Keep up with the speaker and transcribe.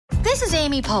This is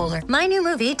Amy Poehler. My new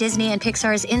movie, Disney and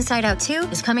Pixar's Inside Out 2,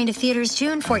 is coming to theaters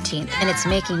June 14th, and it's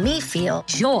making me feel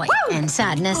joy and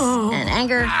sadness and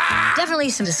anger, definitely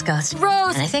some disgust, and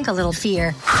I think a little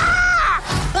fear.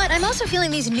 But I'm also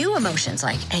feeling these new emotions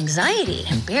like anxiety,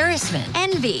 embarrassment,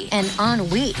 envy, and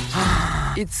ennui.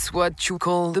 It's what you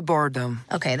call the boredom.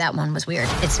 Okay, that one was weird.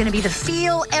 It's gonna be the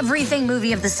feel everything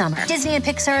movie of the summer. Disney and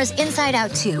Pixar's Inside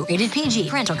Out 2, rated PG.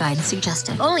 Parental guidance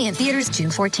suggested. Only in theaters June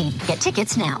 14th. Get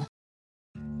tickets now.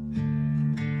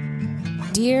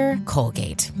 Dear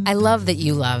Colgate, I love that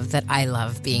you love that I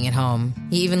love being at home.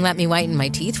 You even let me whiten my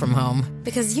teeth from home.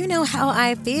 Because you know how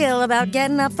I feel about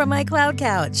getting up from my cloud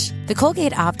couch. The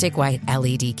Colgate Optic White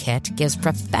LED Kit gives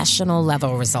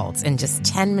professional-level results in just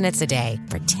 10 minutes a day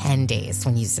for 10 days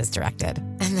when used as directed.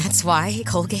 And that's why,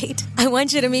 Colgate, I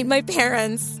want you to meet my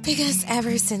parents. Because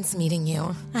ever since meeting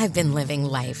you, I've been living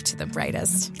life to the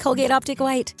brightest. Colgate Optic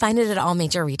White. Find it at all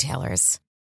major retailers.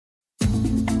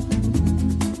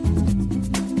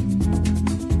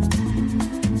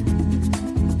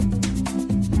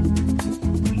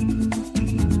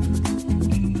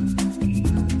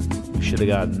 Should have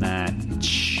gotten that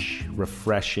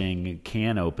refreshing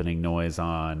can opening noise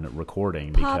on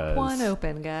recording. Pop one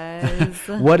open, guys.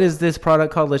 What is this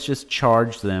product called? Let's just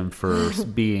charge them for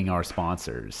being our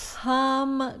sponsors.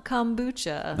 Hum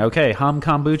Kombucha. Okay, Hum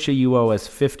Kombucha, you owe us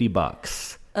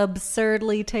 $50.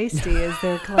 Absurdly tasty is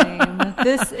their claim.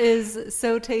 This is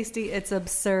so tasty, it's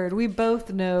absurd. We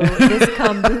both know this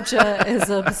kombucha is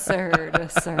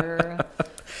absurd, sir.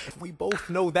 We both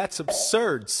know that's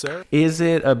absurd, sir. Is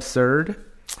it absurd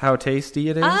how tasty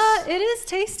it is? It is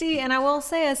tasty, and I will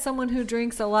say, as someone who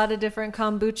drinks a lot of different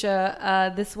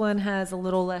kombucha, this one has a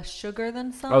little less sugar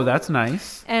than some. Oh, that's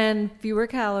nice. And fewer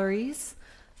calories.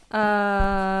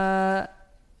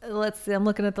 Let's see, I'm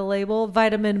looking at the label.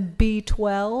 Vitamin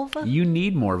B12. You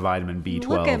need more vitamin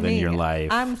B12 in your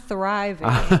life. I'm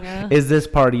thriving. Is this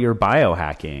part of your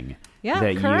biohacking? Yeah,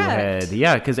 that correct. You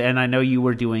had, and I know you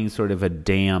were doing sort of a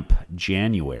damp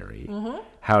January. Mm-hmm.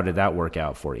 How did that work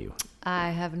out for you? I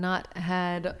have not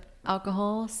had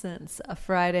alcohol since a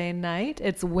Friday night.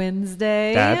 It's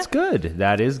Wednesday. That's good.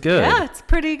 That is good. Yeah, it's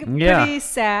pretty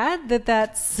sad that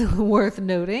that's worth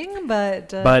noting,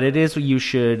 but it is. You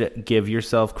should give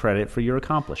yourself credit for your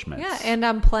accomplishments. Yeah, and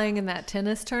I'm playing in that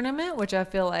tennis tournament, which I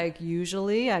feel like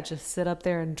usually I just sit up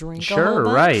there and drink a whole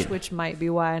bunch, right. Which might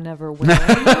be why I never win.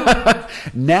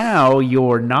 Now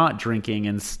you're not drinking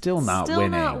and still not winning. Still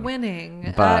not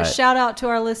winning. But shout out to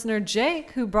our listener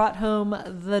Jake, who brought home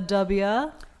the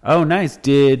W. Oh, nice.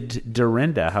 How'd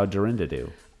Dorinda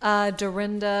do?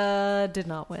 Dorinda did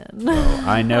not win. Oh,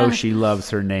 I know she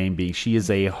loves her name she is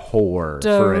a whore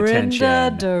for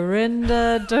attention.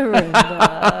 Dorinda.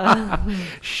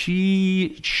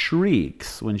 She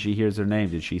shrieks when she hears her name.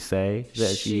 Did she say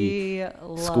that she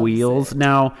squeals? It.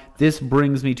 Now, this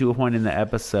brings me to a point in the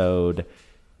episode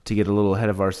to get a little ahead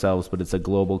of ourselves, but it's a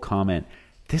global comment.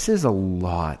 This is a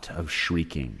lot of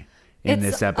shrieking in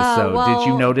this episode. Did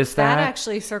you notice that? That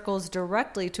actually circles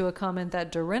directly to a comment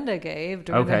that Dorinda gave.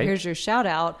 Dorinda, okay. Here's your shout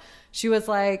out. She was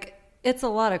like, it's a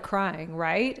lot of crying,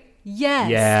 right?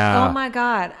 Yes. Yeah. Oh my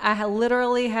God. I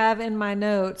literally have in my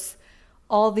notes,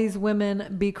 all these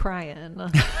women be crying.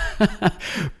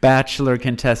 Bachelor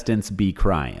contestants be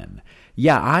crying.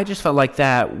 Yeah, I just felt like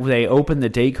that. They opened the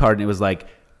date card and it was like,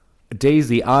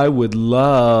 Daisy, I would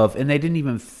love, and they didn't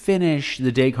even finish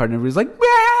the date card and everybody's like,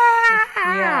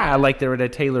 yeah, like they're at a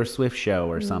Taylor Swift show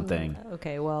or something.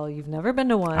 Okay, well, you've never been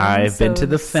to one. I've been to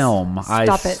the film.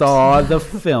 I saw the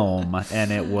film,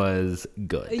 and it was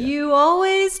good. You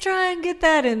always try and get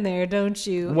that in there, don't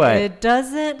you? What? It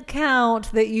doesn't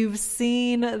count that you've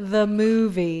seen the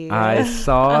movie. I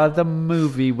saw the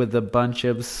movie with a bunch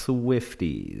of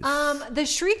Swifties. The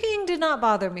shrieking did not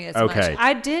bother me as much.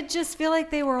 I did just feel like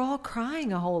they were all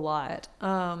crying a whole lot.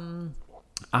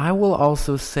 I will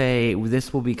also say,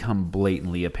 this will become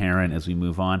blatantly apparent as we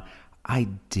move on, I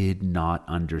did not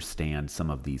understand some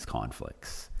of these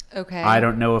conflicts. Okay. I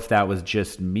don't know if that was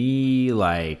just me,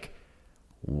 like,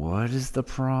 what is the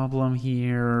problem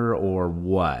here or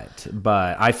what?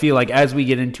 But I feel like as we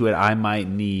get into it, I might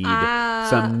need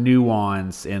some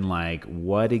nuance in like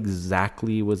what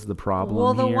exactly was the problem here.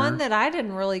 Well, the one that I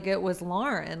didn't really get was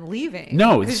Lauren leaving.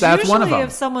 No, that's one of them. Usually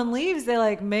if someone leaves, they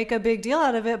like make a big deal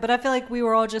out of it. But I feel like we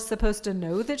were all just supposed to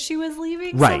know that she was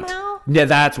leaving somehow. Yeah,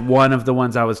 that's one of the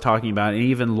ones I was talking about. And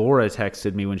even Laura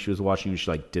texted me when she was watching. She's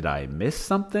like, did I miss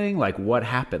something? Like, what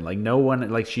happened? Like, no one,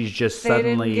 like, she's just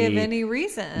suddenly... They didn't give any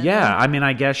reason. Yeah, I mean,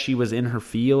 I guess she was in her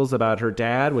feels about her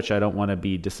dad, which I don't want to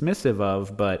be dismissive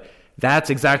of, but that's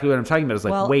exactly what I'm talking about. It's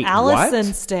like, well, wait, Allison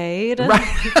what? stayed. Right.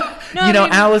 No, you know, I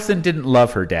mean, Allison didn't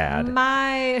love her dad.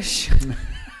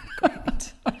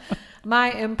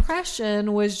 My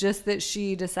impression was just that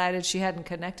she decided she hadn't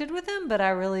connected with him, but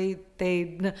I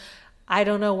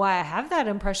don't know why I have that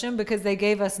impression because they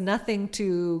gave us nothing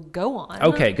to go on.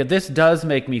 Okay, good. This does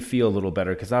make me feel a little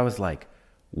better because I was like,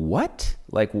 what?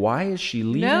 Like, why is she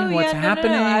leaving? What's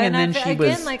happening? And then she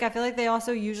was... I feel like they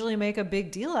also usually make a big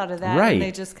deal out of that. Right. And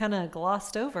they just kind of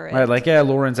glossed over it. Right, like, yeah,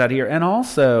 Lauren's out here. And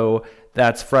also,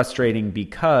 that's frustrating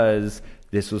because...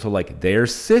 This was like, they're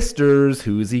sisters.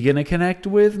 Who's he going to connect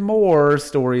with more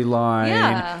storyline?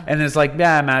 Yeah. And it's like,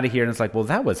 yeah, I'm out of here. And it's like, well,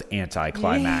 that was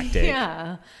anticlimactic.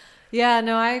 Yeah. Yeah,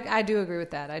 no, I do agree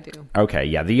with that. I do. Okay,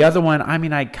 yeah. The other one, I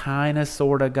mean, I kind of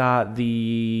sort of got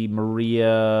the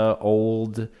Maria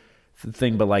old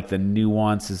thing, but like the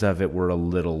nuances of it were a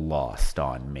little lost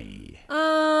on me.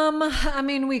 I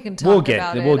mean, we can talk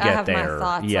about it. We'll get I have there. my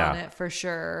thoughts Yeah. on it for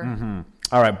sure. Mm-hmm.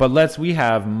 All right, but we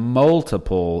have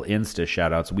multiple Insta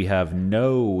shoutouts. We have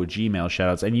no Gmail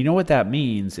shoutouts. And you know what that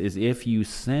means is if you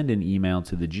send an email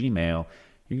to the Gmail,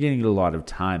 you're getting a lot of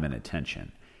time and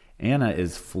attention. Anna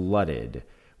is flooded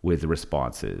with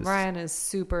responses. Ryan is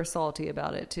super salty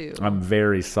about it too. I'm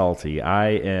very salty. I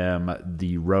am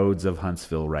the roads of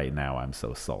Huntsville right now. I'm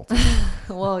so salty.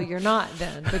 Well, you're not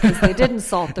then because they didn't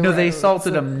salt the roads. No, they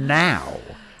salted them now.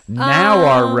 Now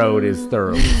our road is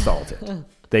thoroughly salted.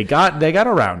 They got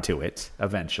around to it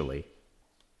eventually.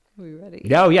 Are we ready?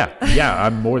 Oh, yeah. Yeah,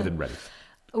 I'm more than ready.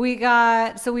 What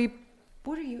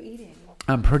are you eating?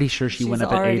 I'm pretty sure she went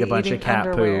up and ate a bunch of cat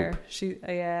underwear. poop.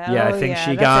 Yeah, I think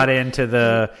she got into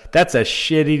that's a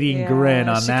shit-eating grin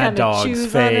on that dog's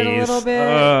face. On it a little bit.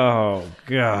 Oh,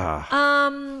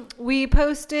 God. We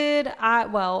posted,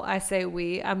 I say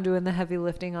we, I'm doing the heavy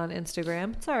lifting on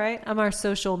Instagram. It's all right. I'm our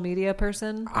social media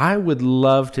person. I would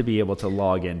love to be able to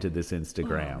log into this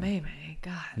Instagram. Oh, maybe.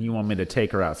 God. You want me to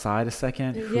take her outside a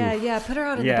second? Yeah. Put her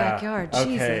out in the backyard.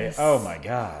 Okay. Jesus. Oh, my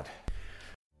God.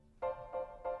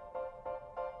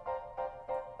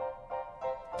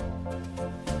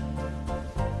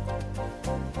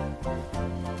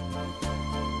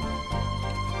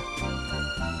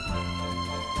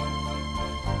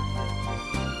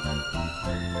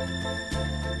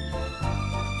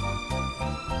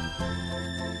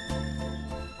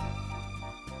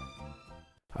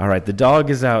 All right, the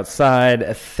dog is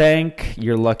outside. Thank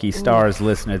your lucky stars,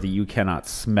 listener, that you cannot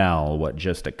smell what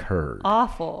just occurred.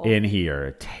 Awful. In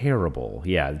here. Terrible.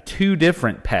 Yeah, 2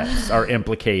 different pets are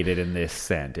implicated in this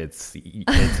scent. It's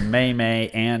May May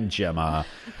and Gemma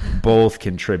both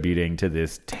contributing to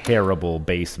this terrible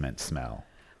basement smell.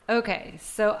 Okay,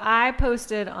 so I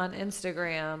posted on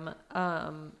Instagram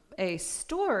a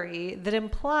story that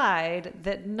implied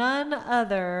that none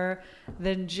other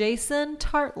than Jason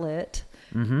Tartlett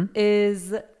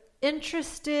is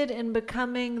interested in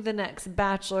becoming the next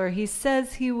Bachelor. He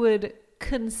says he would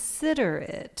consider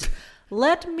it.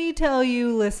 Let me tell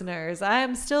you, listeners, I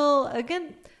am still,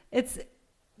 again, it's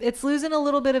losing a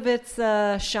little bit of its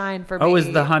shine for me. Oh, is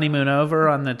the honeymoon over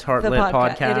on the Tartlett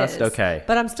podcast? It is. Okay.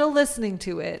 But I'm still listening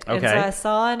to it. Okay. And so I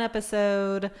saw an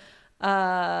episode.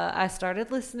 I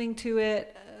started listening to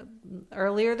it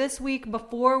earlier this week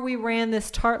before we ran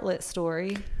this Tartlett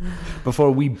story.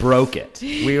 Before we broke it.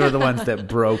 We were the ones that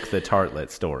broke the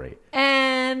Tartlett story.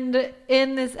 And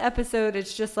in this episode,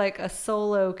 it's just like a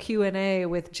solo Q&A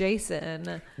with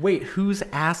Jason. Wait, who's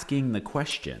asking the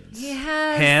questions?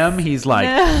 Yes. Him? He's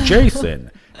like,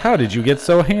 Jason, how did you get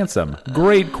so handsome?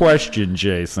 Great question,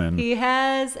 Jason. He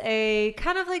has a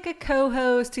kind of like a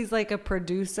co-host. He's like a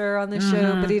producer on the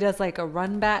show, but he does like a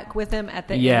run back with him at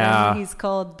the end. He's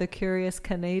called the Curious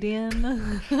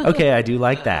Canadian. Okay, I do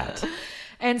like that.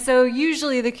 And so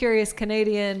usually the Curious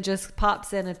Canadian just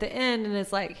pops in at the end and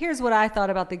is like, here's what I thought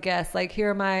about the guest. Like,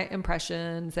 here are my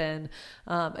impressions. And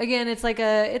again, it's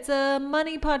a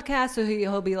money podcast. So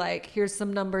he'll be like, here's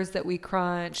some numbers that we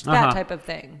crunched, that type of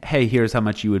thing. Hey, here's how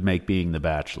much you would make being the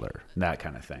Bachelor. That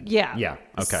kind of thing. Yeah. Yeah.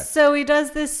 Okay. So he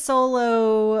does this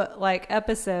solo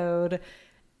episode.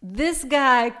 This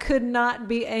guy could not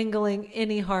be angling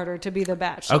any harder to be the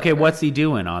Bachelor. Okay, what's he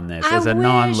doing on this as a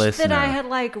non-listener? I wish that I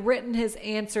had written his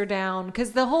answer down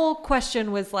because the whole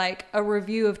question was like a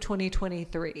review of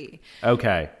 2023.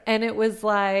 Okay. And it was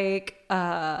like,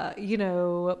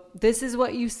 this is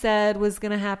what you said was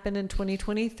going to happen in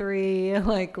 2023.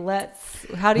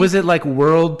 Was it like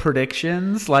world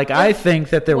predictions? Like, I think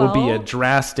that there will be a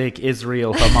drastic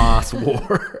Israel-Hamas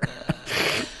war.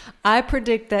 I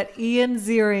predict that Ian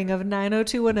Ziering of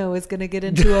 90210 is going to get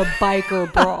into a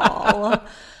biker brawl.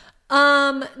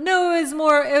 No,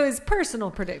 it was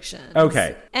personal predictions.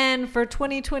 Okay. And for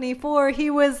 2024, he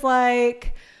was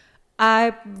like,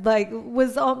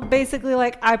 basically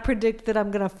like, I predict that I'm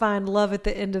going to find love at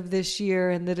the end of this year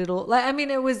and that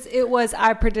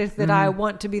I predict that I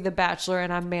want to be the Bachelor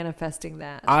and I'm manifesting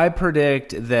that. I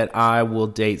predict that I will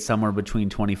date somewhere between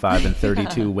 25 and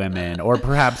 32 women, or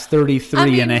perhaps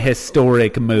 33 in a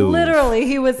historic move. Literally,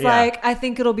 he was like, I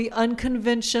think it'll be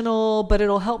unconventional, but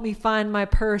it'll help me find my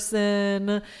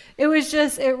person. It was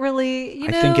just, I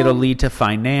think it'll lead to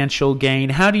financial gain.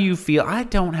 How do you feel? I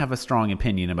don't have a strong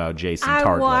opinion about Jason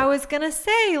Tartlet. Well, I was going to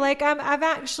say, like, I've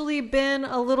actually been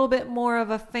a little bit more of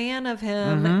a fan of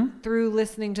him through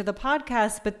listening to the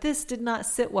podcast, but this did not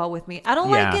sit well with me. I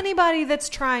don't like anybody that's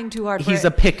trying too hard for it. He's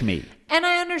a pick-me. And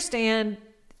I understand.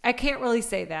 I can't really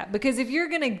say that, because if you're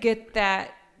going to get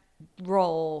that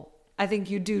role, I think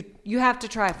you have to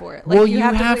try for it. Like, well, you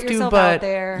have to put yourself out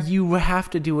there. You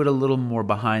have to do it a little more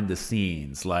behind the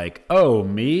scenes. Like, oh,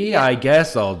 me? I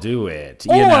guess I'll do it.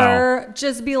 Or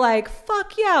just be like,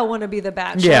 fuck yeah, I want to be the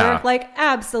Bachelor. Yeah. Like,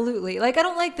 absolutely. Like, I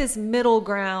don't like this middle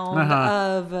ground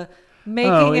of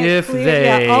making it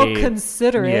clear. I'll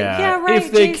consider it. Yeah, right,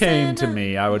 if they Jason? came to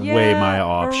me, I would weigh my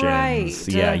options. Right.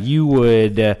 Yeah, you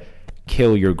would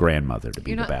kill your grandmother to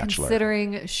be You're the not Bachelor.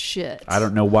 considering shit. I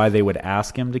don't know why they would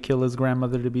ask him to kill his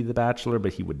grandmother to be the Bachelor,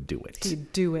 but he would do it.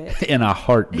 He'd do it. In a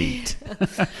heartbeat.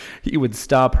 He would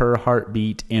stop her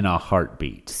heartbeat in a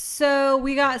heartbeat. So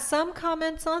we got some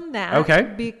comments on that.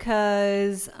 Okay.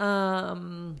 Because,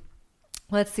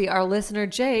 let's see, our listener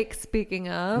Jake, speaking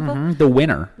of. The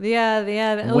winner.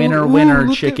 Yeah. Winner,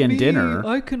 look chicken at me. dinner.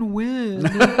 I can win.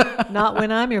 Not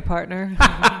when I'm your partner.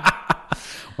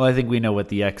 Well, I think we know what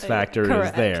the X factor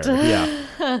is there.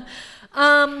 Yeah.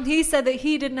 He said that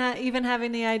he did not even have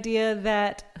any idea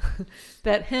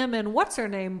that him and what's her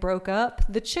name broke up.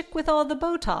 The chick with all the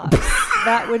Botox.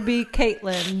 That would be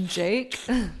Caitlyn, Jake.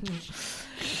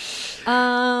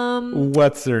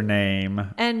 What's her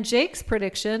name? And Jake's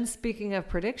prediction, speaking of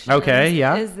predictions,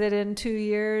 is that in 2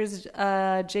 years,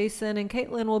 Jason and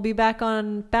Caitlyn will be back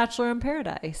on Bachelor in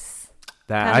Paradise.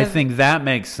 I think that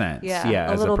makes sense.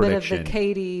 Yeah, as a little bit of prediction. the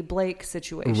Katie Blake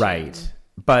situation. Right.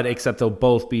 But except they'll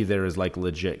both be there as like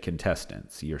legit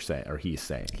contestants, you're saying, or he's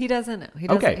saying. He doesn't know. He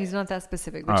doesn't, He's not that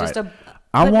specific. But All just right.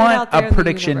 I want a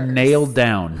prediction nailed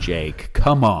down, Jake.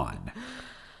 Come on.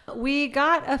 We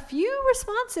got a few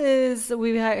responses.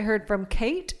 We heard from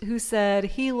Kate, who said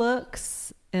he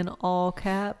looks, in all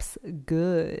caps,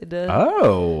 good.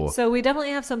 Oh. So we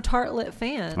definitely have some Tartlet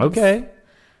fans. Okay,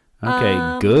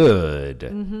 good.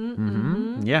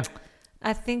 Yeah.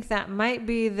 I think that might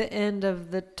be the end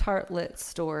of the Tartlet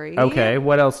story. Okay,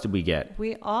 what else did we get?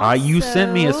 We also... you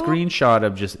sent me a screenshot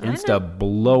of just Insta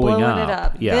blowing it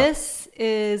up. Yeah. This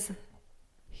is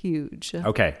huge.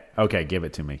 Okay, give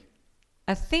it to me.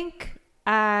 I think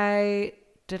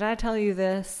did I tell you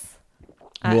this?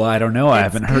 Well, I don't know. I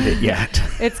haven't heard it yet.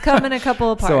 It's come in a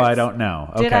couple of parts. So I don't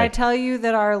know. Okay. Did I tell you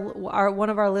that our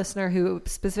one of our listener who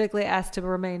specifically asked to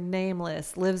remain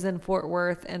nameless lives in Fort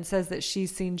Worth and says that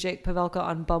she's seen Jake Pavelka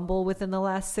on Bumble within the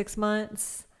last 6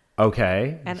 months?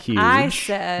 Okay. And huge. I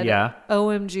said,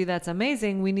 OMG, that's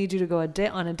amazing. We need you to go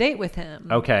on a date with him.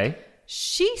 Okay.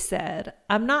 She said,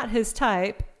 I'm not his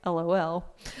type,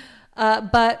 LOL.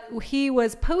 But he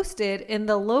was posted in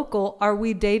the local "Are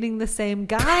We Dating the Same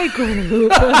Guy"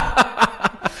 group.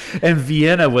 And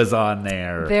Vienna was on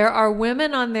there. There are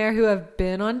women on there who have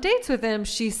been on dates with him.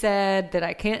 She said that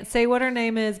I can't say what her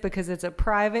name is because it's a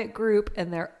private group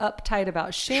and they're uptight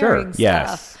about sharing stuff.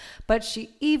 Yes. But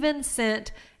she even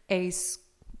sent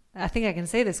I think I can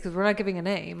say this because we're not giving a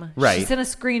name. Right. She sent a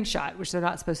screenshot, which they're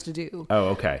not supposed to do. Oh,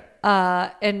 okay.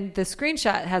 And the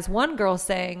screenshot has one girl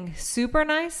saying, super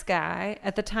nice guy.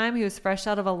 At the time, he was fresh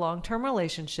out of a long-term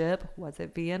relationship. Was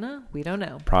it Vienna? We don't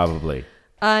know. Probably.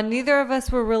 Neither of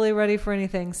us were really ready for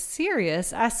anything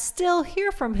serious. I still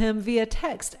hear from him via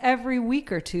text every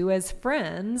week or two as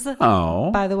friends.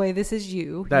 Oh. By the way, this is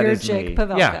you. That You're is Jake me.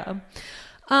 Pavelka.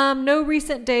 Yeah. No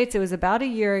recent dates. It was about a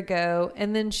year ago.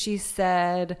 And then she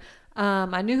said,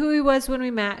 I knew who he was when we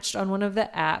matched on one of the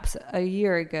apps a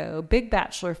year ago. Big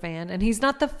Bachelor fan. And he's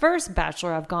not the first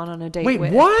Bachelor I've gone on a date with.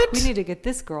 Wait, what? We need to get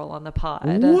this girl on the pod.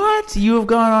 What? You have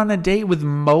gone on a date with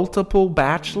multiple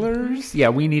bachelors? Yeah,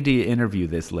 we need to interview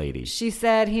this lady. She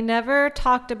said he never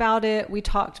talked about it. We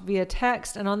talked via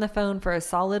text and on the phone for a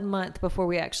solid month before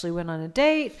we actually went on a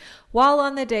date. While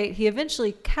on the date, he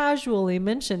eventually casually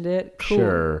mentioned it. Cool.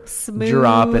 Sure. Smooth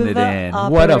Dropping it in. operator.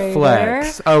 What a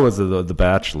flex. I was the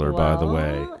Bachelor, Wow. by the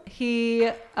way. He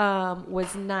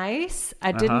was nice.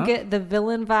 I didn't get the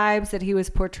villain vibes that he was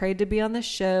portrayed to be on the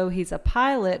show. He's a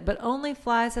pilot, but only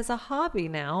flies as a hobby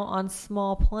now on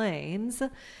small planes.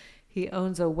 He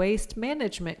owns a waste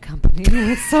management company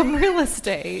with some real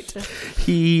estate.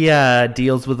 He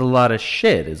deals with a lot of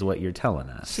shit, is what you're telling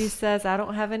us. She says, I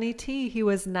don't have any tea. He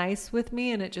was nice with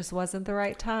me, and it just wasn't the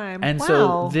right time. And wow.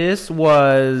 so this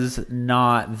was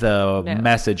not the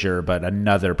messenger, but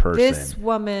another person. This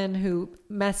woman who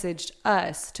messaged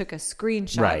us took a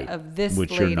screenshot of this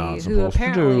Which you're lady not who supposed to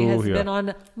apparently do, has yeah. been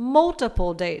on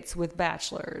multiple dates with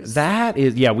bachelors. That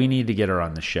is, we need to get her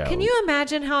on the show. Can you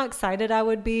imagine how excited I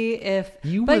would be if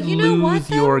You but would you know lose what,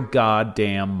 though? your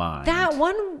goddamn mind. That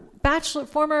one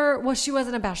she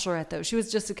wasn't a bachelorette though. She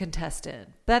was just a contestant.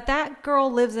 That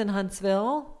girl lives in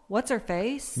Huntsville. What's her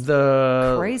face?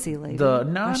 The crazy lady.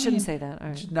 I shouldn't say that. All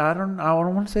right. I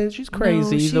don't want to say that she's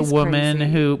crazy. she's the woman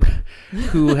crazy.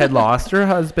 who had lost her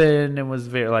husband and was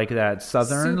very like that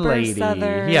Southern Super lady.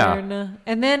 Southern. Yeah.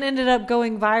 And then ended up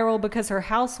going viral because her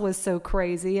house was so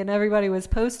crazy and everybody was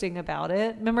posting about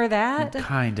it. Remember that?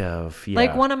 Kind of. Yeah.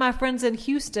 Like one of my friends in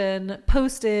Houston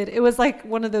posted, it was like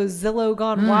one of those Zillow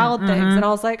Gone Wild things. And I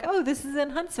was like, oh, this is in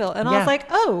Huntsville. And I was like,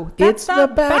 oh, that's it's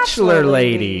the Bachelor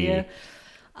lady.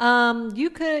 You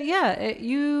could,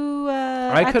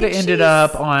 I could have ended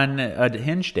up on a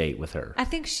Hinge date with her. I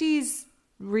think she's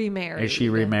remarried. Is she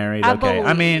remarried? I Okay.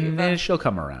 I believe. mean, she'll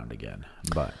come around again,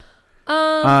 but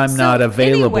I'm not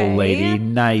available, anyway, lady.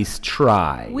 Nice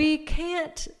try. We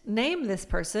can't name this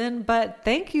person, but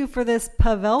thank you for this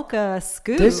Pavelka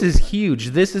scoop. This is huge.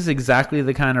 This is exactly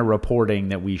the kind of reporting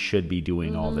that we should be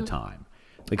doing all the time.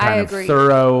 The kind of agree.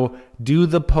 thorough, do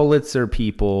the Pulitzer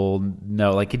people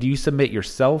know? Like, could you submit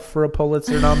yourself for a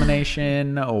Pulitzer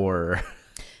nomination or...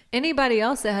 Anybody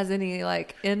else that has any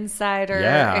like insider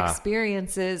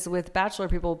experiences with Bachelor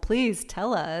people, please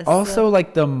tell us. Also,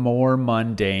 like the more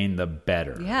mundane, the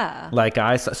better. Yeah. Like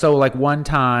like one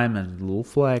time, a little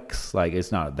flex, like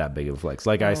it's not that big of a flex.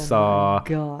 Like I saw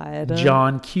God.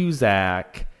 John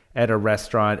Cusack at a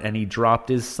restaurant and he dropped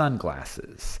his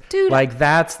sunglasses. Dude, like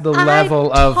that's the level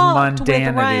of mundanity.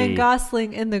 With Ryan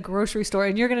Gosling in the grocery store,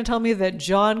 and you're going to tell me that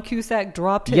John Cusack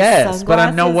dropped his Yes, sunglasses but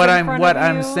I know what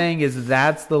I'm you? saying is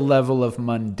that's the level of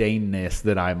mundaneness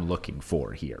that I'm looking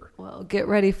for here. Well, get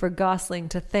ready for Gosling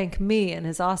to thank me in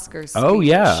his Oscars speech. Oh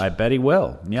yeah, I bet he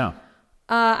will. Yeah.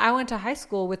 I went to high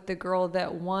school with the girl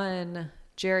that won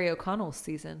Jerry O'Connell's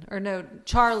season. Or no,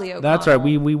 Charlie O'Connell. That's right.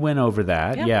 We went over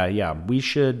that. Yeah. Yeah. We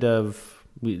should have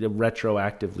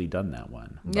retroactively done that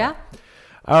one. But. Yeah.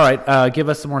 All right. Give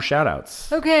us some more shout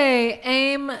outs. Okay.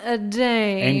 Aim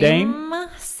Dame. Dame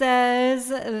says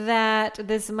that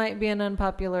this might be an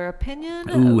unpopular opinion.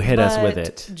 Ooh, hit us with but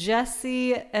it.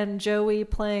 Jesse and Joey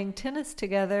playing tennis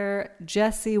together.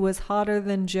 Jesse was hotter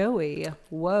than Joey.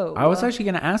 Whoa. I was actually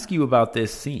going to ask you about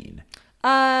this scene.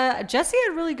 Jesse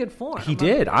had really good form. He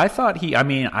did. I thought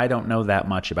I don't know that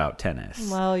much about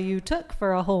tennis. Well, you took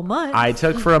for a whole month. I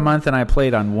took for a month and I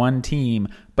played on one team,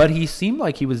 but he seemed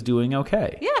like he was doing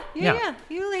okay. Yeah.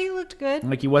 He looked good.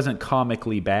 Like he wasn't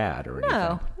comically bad or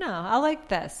anything. No. I liked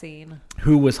that scene.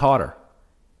 Who was hotter?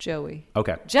 Joey.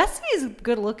 Okay. Jesse is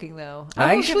good looking though.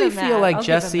 I will give actually him feel that. like I'll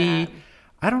give him Jesse, that.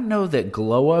 I don't know that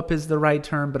glow up is the right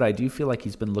term, but I do feel like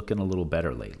he's been looking a little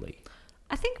better lately.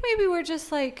 I think maybe we're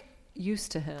just like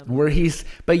used to him.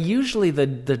 But usually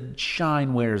the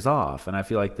shine wears off, and I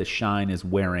feel like the shine is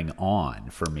wearing on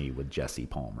for me with Jesse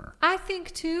Palmer. I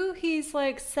think too, he's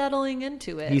like settling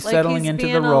into it. He's like settling into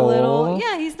being the a little- role.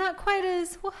 Yeah, he's not quite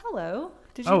as well. Hello,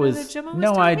 did you know that Gemma was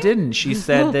no, talking? I didn't. She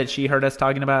said that she heard us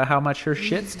talking about how much her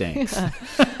shit stinks.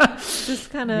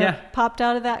 Just kind of popped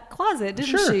out of that closet, didn't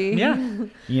Sure, she? yeah.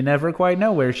 You never quite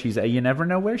know where she's at. You never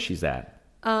know where she's at.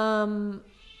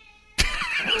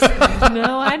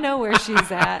 No, I know where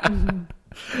she's at.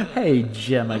 Hey,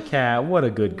 Gemma Cat, what a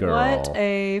good girl. What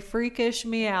a freakish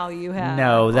meow you have.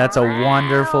 No, that's a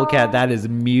wonderful cat. That is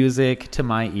music to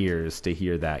my ears to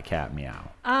hear that cat meow.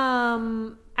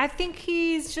 I think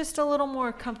he's just a little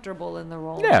more comfortable in the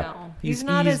role Yeah, now. he's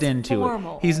not eased as into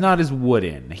formal. it. He's not as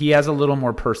wooden. He has a little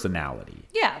more personality.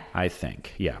 Yeah. I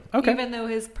think. Yeah. Okay. Even though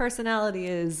his personality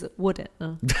is wooden.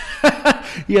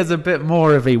 He has a bit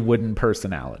more of a wooden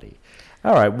personality.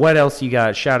 All right, what else you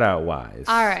got shout out wise?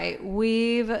 All right,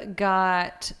 we've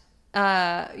got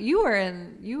you were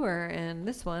in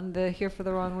this one, the Here for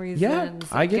the Wrong Reasons. Yeah,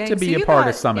 I get gang. to be So a you part got-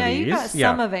 of some of these. You got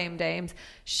some of Aim Dames.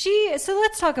 So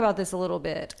let's talk about this a little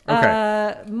bit.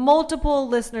 Okay. Multiple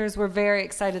listeners were very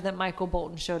excited that Michael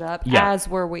Bolton showed up, Yeah. as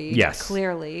were we. Yes.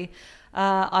 Clearly.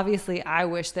 Obviously, I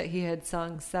wish that he had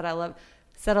sung Said I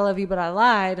Love You But I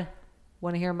Lied.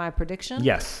 Want to hear my prediction?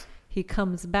 Yes. he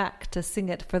comes back to sing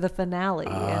it for the finale.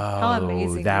 How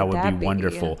amazing that would be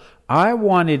wonderful. I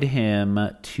wanted him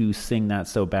to sing that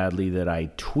so badly that I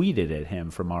tweeted at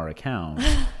him from our account.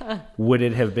 Would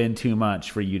it have been too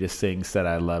much for you to sing Said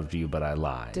I Loved You, But I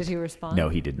Lied? Did he respond? No,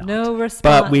 he did not. No response.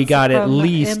 But we got at from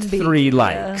least MB. 3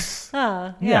 likes.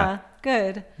 Yeah.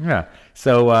 Good. Yeah.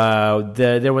 So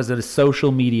there was a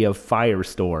social media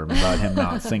firestorm about him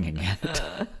not singing it.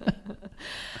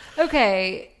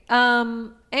 Okay.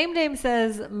 Aim Dame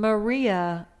says,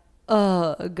 Maria,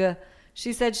 ugh.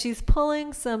 She said she's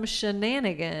pulling some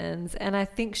shenanigans, and I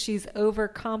think she's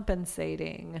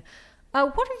overcompensating.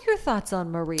 What are your thoughts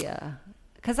on Maria?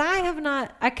 Because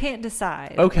I can't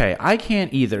decide. Okay, I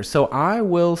can't either. So I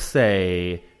will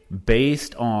say,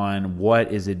 based on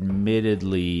what is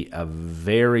admittedly a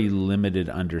very limited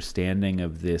understanding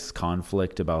of this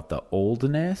conflict about the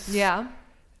oldness,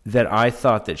 that I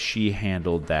thought that she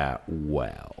handled that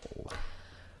well.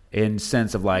 In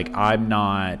sense of like, I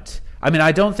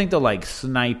don't think the like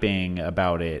sniping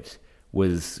about it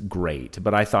was great,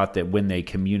 but I thought that when they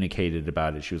communicated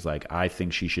about it, she was like, I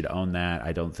think she should own that.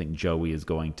 I don't think Joey is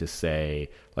going to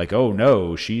say like, oh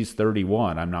no, she's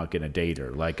 31, I'm not going to date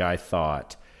her. Like, I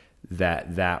thought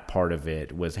that part of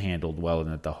it was handled well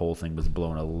and that the whole thing was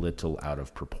blown a little out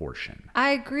of proportion.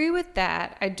 I agree with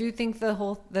that. I do think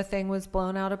the thing was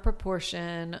blown out of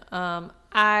proportion.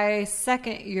 I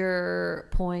second your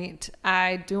point.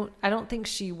 I don't think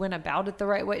she went about it the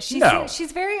right way.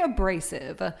 She's very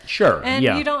abrasive. Sure. And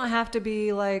you don't have to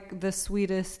be like the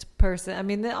sweetest person. I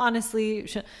mean, honestly,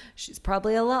 she's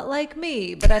probably a lot like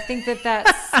me, but I think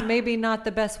that's maybe not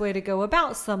the best way to go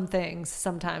about some things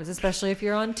sometimes, especially if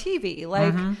you're on TV.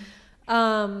 Like,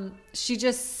 she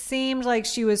just seemed like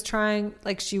she was trying,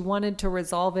 like she wanted to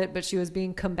resolve it, but she was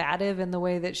being combative in the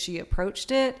way that she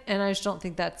approached it. And I just don't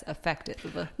think that's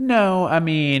effective. No, I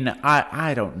mean,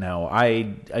 I don't know.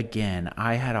 I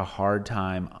had a hard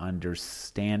time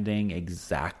understanding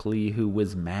exactly who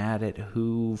was mad at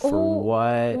who for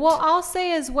what. Well, I'll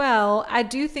say as well, I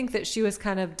do think that she was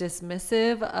kind of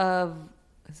dismissive of,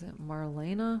 is it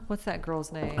Marlena? What's that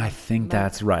girl's name? I think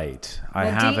that's right. I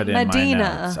have it in Medina.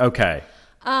 my notes. Okay.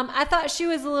 I thought she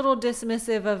was a little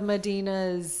dismissive of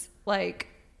Medina's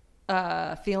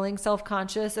feeling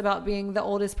self-conscious about being the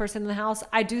oldest person in the house.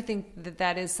 I do think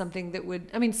that is something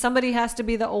that somebody has to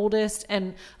be the oldest.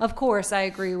 And of course, I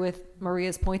agree with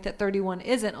Maria's point that 31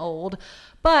 isn't old.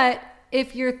 But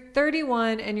if you're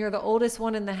 31 and you're the oldest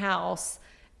one in the house,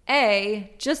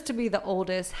 just to be the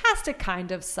oldest has to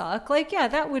kind of suck. Like, yeah,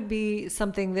 that would be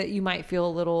something that you might feel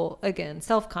a little, again,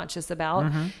 self-conscious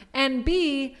about. And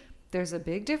B, there's a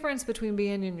big difference between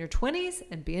being in your 20s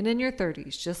and being in your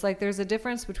 30s. Just like there's a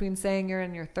difference between saying you're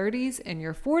in your 30s and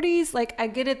your 40s. Like, I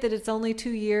get it that it's only 2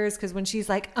 years, because when she's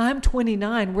like, I'm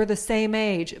 29, we're the same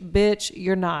age. Bitch,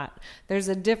 you're not. There's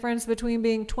a difference between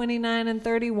being 29 and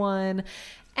 31.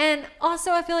 And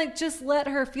also, I feel like just let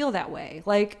her feel that way.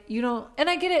 Like, you know, and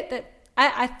I get it that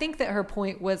I think that her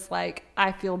point was like,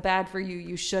 I feel bad for you.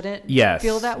 You shouldn't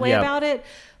feel that way about it.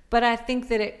 But I think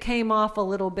that it came off a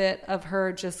little bit of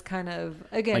her just kind of,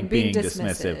 again, like being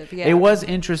dismissive. Yeah. It was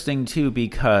interesting, too,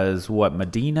 because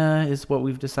Medina is what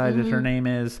we've decided her name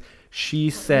is. She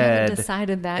said... We haven't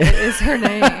decided that it is her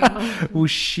name. Well,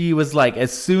 she was like,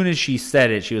 as soon as she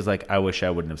said it, she was like, I wish I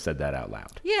wouldn't have said that out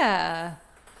loud. Yeah.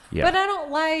 Yeah. But I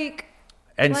don't like...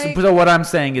 And so what I'm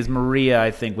saying is Maria,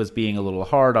 I think, was being a little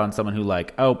hard on someone who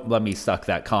like, oh, let me suck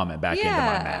that comment back into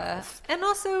my mouth. And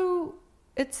also,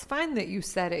 it's fine that you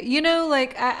said it. You know,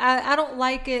 like, I don't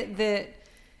like it that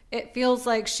it feels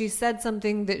like she said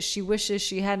something that she wishes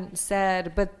she hadn't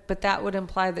said, but that would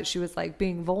imply that she was, like,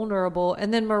 being vulnerable.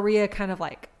 And then Maria kind of,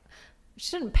 like,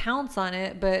 she didn't pounce on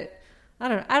it, but I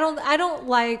don't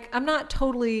like, I'm not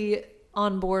totally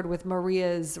on board with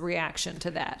Maria's reaction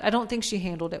to that. I don't think she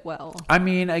handled it well. I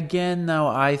mean, again, though,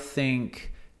 I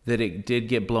think that it did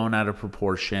get blown out of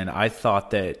proportion. I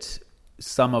thought that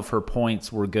some of her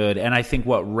points were good. And I think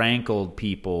what rankled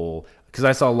people, because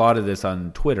I saw a lot of this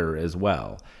on Twitter as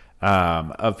well,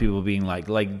 of people being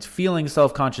like feeling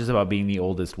self-conscious about being the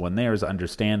oldest one there is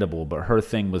understandable. But her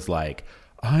thing was like,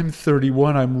 I'm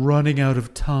 31, I'm running out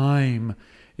of time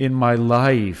in my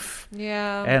life.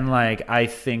 Yeah. And like, I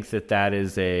think that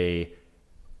is a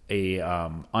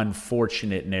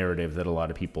unfortunate narrative that a lot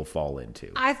of people fall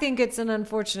into. I think it's an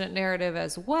unfortunate narrative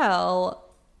as well,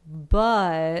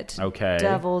 but okay.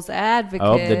 Devil's advocate.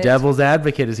 Oh, the devil's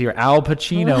advocate is here. Al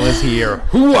Pacino is here.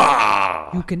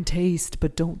 Hooah! You can taste,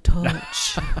 but don't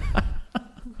touch.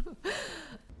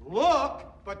 Look,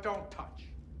 but don't touch.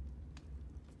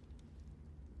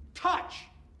 Touch,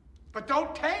 but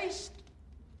don't taste.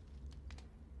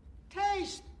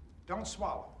 Taste, don't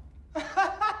swallow.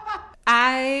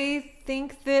 I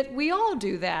think that we all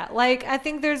do that. Like, I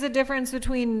think there's a difference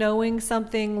between knowing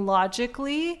something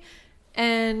logically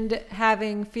and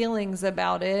having feelings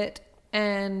about it.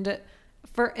 And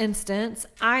for instance,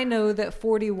 I know that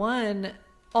 41,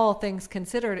 all things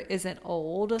considered, isn't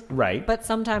old. Right. But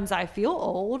sometimes I feel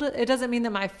old. It doesn't mean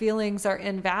that my feelings are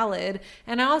invalid.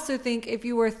 And I also think if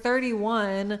you were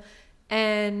 31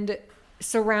 and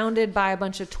surrounded by a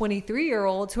bunch of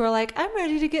 23-year-olds who are like, I'm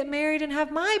ready to get married and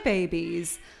have my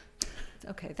babies.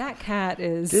 Okay, that cat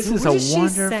is... This is what a is she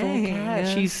wonderful saying? cat.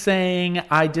 She's saying,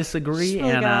 I disagree, She's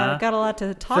really Anna. got a lot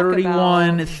to talk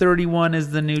 31, about. 31 is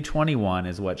the new 21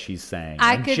 is what she's saying.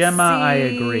 I And could Gemma, I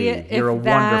see agree. if You're a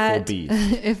that- wonderful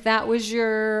beast. If that was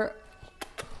your...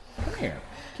 Come here.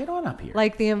 Get on up here.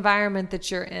 Like the environment that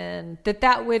you're in,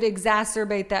 that would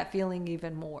exacerbate that feeling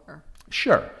even more.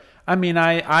 Sure. I mean,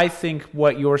 I think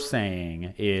what you're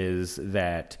saying is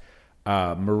that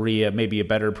Maria, maybe a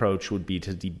better approach would be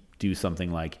to do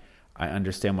something like, I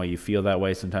understand why you feel that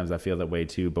way. Sometimes I feel that way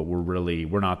too, but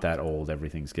we're not that old.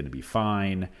 Everything's going to be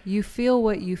fine. You feel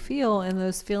what you feel, and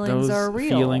those feelings are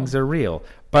real. Feelings are real.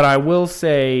 But I will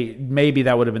say maybe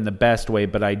that would have been the best way,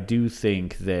 but I do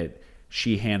think that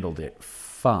she handled it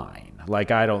fine. Like,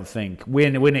 I don't think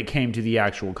when it came to the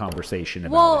actual conversation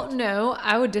about Well, it. no,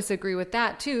 I would disagree with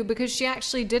that too, because she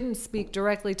actually didn't speak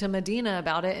directly to Medina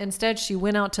about it. Instead, she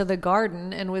went out to the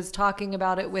garden and was talking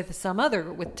about it with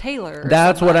Taylor.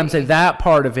 That's what I'm saying. That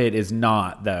part of it is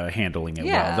not the handling it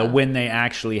Yeah. well. When they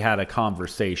actually had a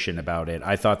conversation about it,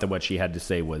 I thought that what she had to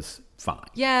say was fine.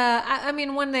 Yeah, I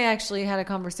mean, when they actually had a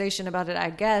conversation about it, I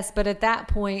guess. But at that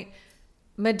point,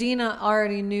 Medina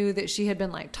already knew that she had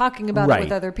been like talking about it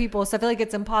with other people. So I feel like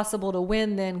it's impossible to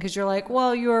win then, because you're like,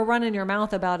 well, you were running your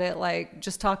mouth about it. Like,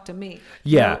 just talk to me.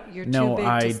 Yeah. No, you're too big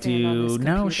to stand on this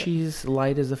No, computer. she's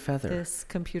light as a feather. This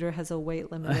computer has a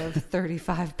weight limit of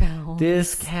 35 pounds.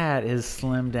 This cat is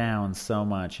slimmed down so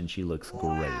much, and she looks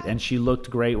great. And she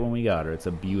looked great when we got her. It's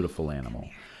a beautiful animal.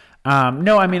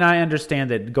 No, I mean, I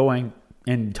understand that going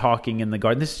and talking in the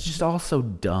garden, this is just all so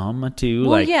dumb too.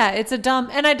 Well, yeah, it's a dumb,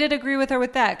 and I did agree with her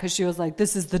with that, because she was like,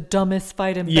 this is the dumbest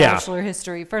fight in Bachelor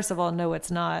history. First of all, no,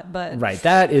 it's not, but right,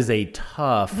 that is a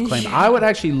tough claim. I would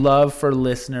actually love for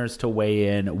listeners to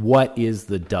weigh in. What is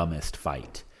the dumbest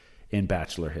fight in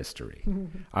Bachelor history?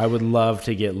 I would love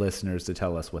to get listeners to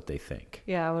tell us what they think.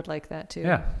 yeah, I would like that too.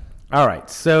 Yeah. All right.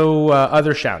 So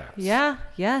other shout outs. Yeah.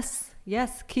 Yes.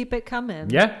 Keep it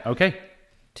coming. Yeah. Okay.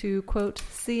 To quote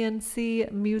CNC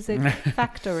Music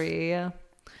Factory. All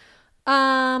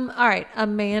right.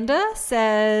 Amanda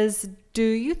says, do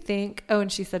you think,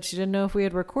 and she said she didn't know if we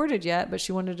had recorded yet, but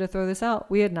she wanted to throw this out.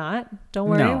 We had not. Don't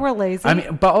worry. No. We're lazy. I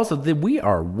mean, but also we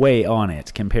are way on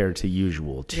it compared to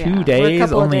usual. 2 Yeah, we're a days,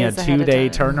 couple of only days a ahead of 2-day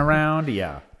time. turnaround.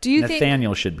 Yeah. Do you think-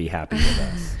 Nathaniel should be happy with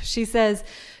us. She says,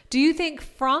 do you think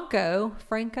Franco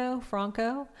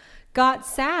got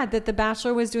sad that The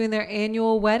Bachelor was doing their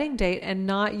annual wedding date and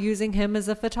not using him as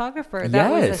a photographer? That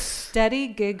was a Yes. steady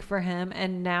gig for him,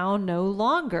 and now no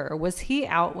longer. Was he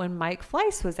out when Mike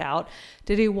Fleiss was out?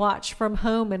 Did he watch from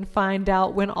home and find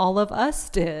out when all of us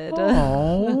did?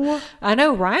 Oh. I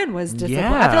know Ryan was disappointed.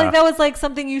 I feel Yeah. like that was like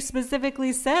something you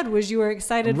specifically said, was you were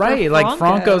excited Right, for like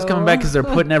Franco's coming back because they're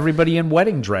putting everybody in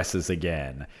wedding dresses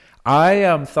again.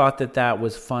 I thought that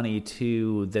was funny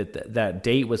too. That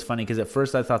date was funny because at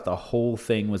first I thought the whole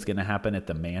thing was going to happen at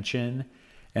the mansion,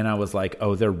 and I was like,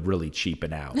 "Oh, they're really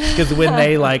cheaping out." Because when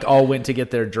they like all went to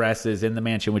get their dresses in the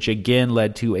mansion, which again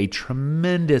led to a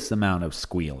tremendous amount of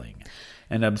squealing,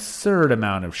 an absurd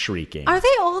amount of shrieking. Are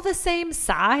they all the same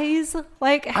size?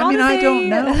 Like, how I mean, do I they... don't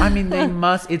know. I mean, they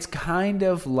must. It's kind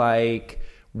of like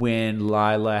when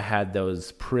Lila had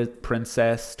those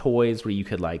princess toys where you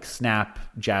could like snap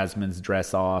Jasmine's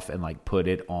dress off and like put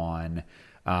it on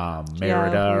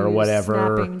Merida or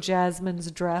whatever. Snapping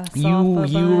Jasmine's dress.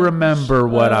 You remember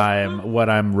what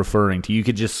I'm referring to. You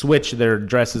could just switch their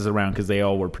dresses around because they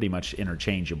all were pretty much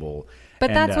interchangeable. But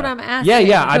And, that's what I'm asking.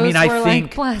 Yeah. I Those mean, I were think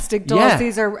like plastic dolls. yeah.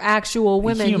 These are actual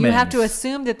women. You have to Humans.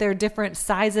 assume that they're different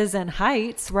sizes and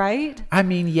heights, right? I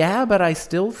mean, yeah, but I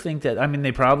still think that, I mean,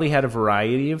 they probably had a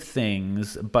variety of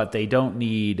things, but they don't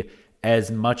need as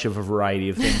much of a variety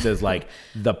of things as like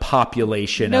the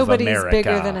population of America. Nobody's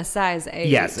bigger than a size 8.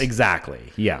 Yes, exactly.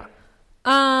 Yeah.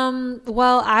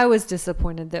 Well, I was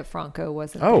disappointed that Franco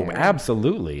wasn't Oh, there.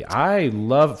 absolutely. I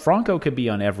love Franco. Could be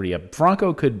on every.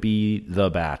 Franco could be The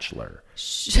Bachelor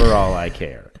for all I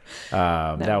care.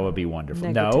 That would be wonderful.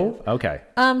 Negative. No, okay.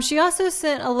 She also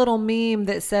sent a little meme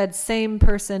that said "same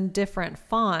person, different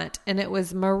font," and it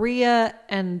was Maria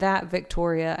and that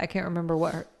Victoria. I can't remember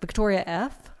what Victoria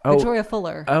F. Victoria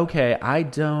Fuller. Okay, I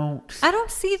don't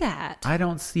see that. I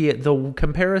don't see it. The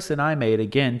comparison I made,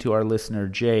 again, to our listener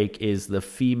Jake, is the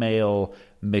female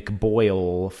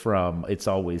McBoyle from It's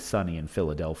Always Sunny in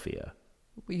Philadelphia.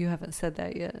 You haven't said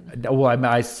that yet. Well, I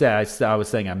was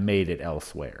saying I made it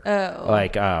elsewhere. Oh.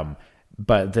 Like,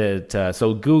 but that,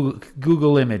 so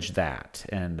Google image that,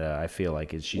 and I feel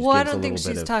like she's. Well, I don't think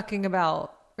she's talking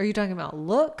about, are you talking about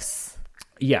looks?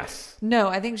 Yes. No,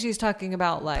 I think she's talking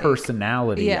about like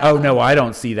personality. Yeah. Oh no, I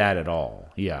don't see that at all.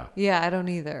 Yeah. Yeah, I don't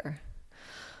either.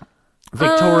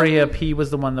 Victoria P was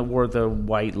the one that wore the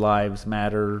White Lives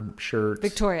Matter shirt.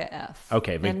 Victoria F.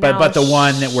 Okay, but the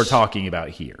one that we're talking about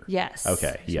here. Yes.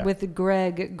 Okay, yeah. With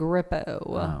Greg Grippo.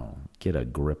 Oh, get a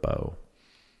Grippo.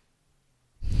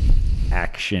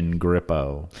 Action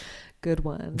Grippo. Good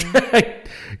one.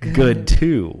 Good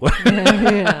two.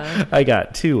 Yeah. I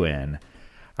got 2 in.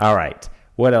 All right.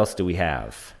 What else do we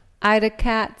have? Ida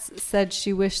Katz said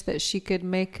she wished that she could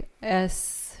make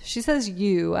us. She says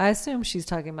you. I assume she's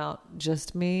talking about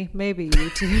just me. Maybe you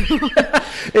too.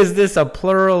 Is this a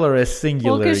plural or a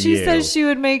singular? Well, because she you? says she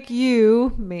would make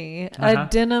you, me, a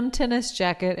denim tennis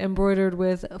jacket embroidered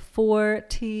with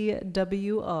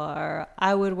 4TWR.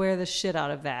 I would wear the shit out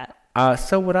of that.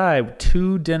 So would I.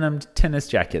 2 denim tennis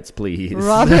jackets, please.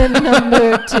 Robin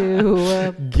number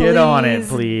 2. Get on it,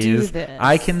 please. Do this.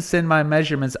 I can send my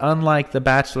measurements. Unlike The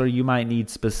Bachelor, you might need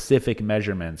specific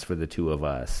measurements for the 2 of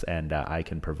us, and I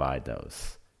can provide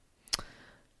those.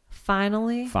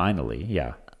 Finally,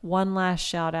 yeah. One last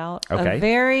shout out. Okay. A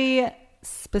very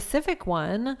specific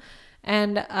one.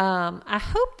 And I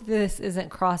hope this isn't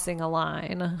crossing a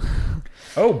line.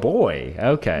 Oh, boy.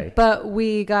 Okay. But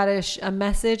we got a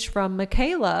message from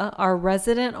Michaela, our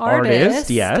resident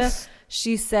artist. Yes.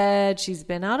 She said she's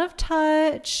been out of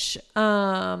touch.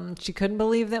 She couldn't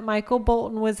believe that Michael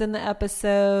Bolton was in the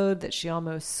episode, that she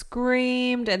almost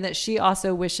screamed, and that she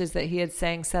also wishes that he had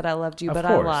said I loved you, but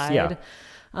I lied.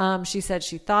 Yeah. She said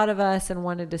she thought of us and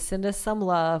wanted to send us some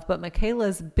love, but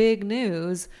Michaela's big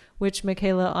news, which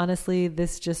Michaela, honestly,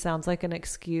 this just sounds like an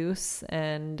excuse,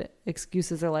 and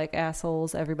excuses are like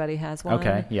assholes. Everybody has one.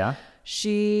 Okay, yeah.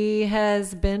 She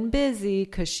has been busy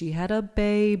because she had a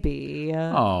baby.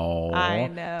 Oh, I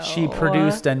know. She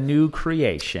produced a new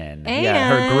creation.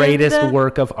 And her greatest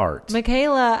work of art.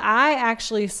 Michaela, I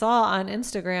actually saw on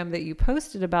Instagram that you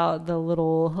posted about the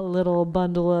little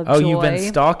bundle of joy. Oh, you've been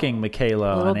stalking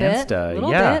Michaela on Insta.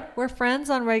 Little bit. We're friends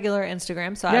on regular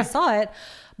Instagram, so I saw it.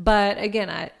 But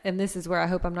again, and this is where I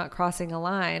hope I'm not crossing a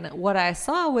line. What I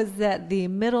saw was that the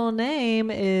middle name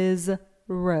is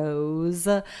Rose,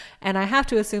 and I have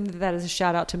to assume that is a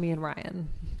shout out to me and Ryan.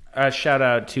 A shout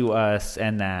out to us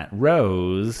and that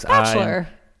Rose. Bachelor.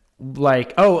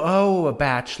 A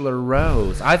Bachelor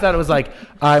Rose. I thought it was like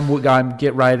I'll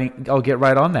get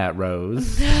right on that,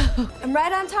 Rose. I'm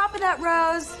right on top of that,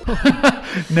 Rose.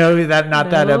 No,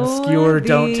 that obscure.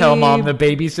 Don't tell mom the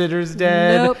babysitter's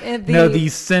dead. Nope, the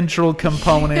central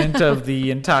component of the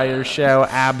entire show.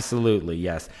 Absolutely,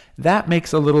 yes. That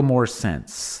makes a little more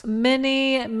sense.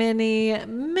 Many, many,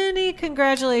 many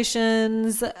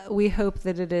congratulations. We hope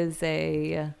that it is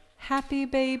a happy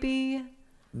baby.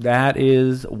 That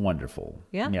is wonderful.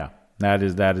 Yeah. Yeah. That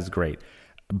is great.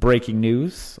 Breaking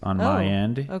news on my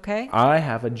end. Okay. I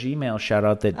have a Gmail shout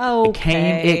out that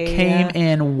Okay. it came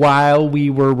in while we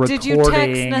were recording. Did you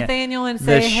text Nathaniel and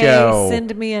say, show. Hey,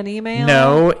 send me an email?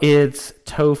 No, it's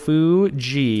Tofu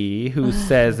G who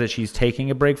says that she's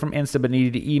taking a break from Insta but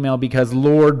needed to email because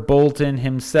Lord Bolton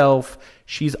himself,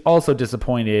 she's also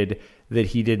disappointed that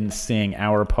he didn't sing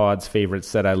our pod's favorite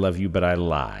Said I Love You But I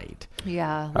Lied.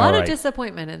 Yeah, a lot of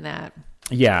disappointment in that.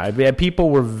 Yeah, people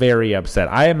were very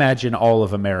upset. I imagine all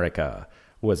of America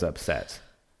was upset.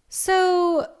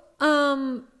 So,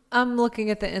 I'm looking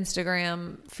at the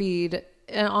Instagram feed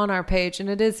on our page, and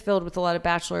it is filled with a lot of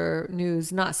Bachelor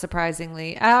news, not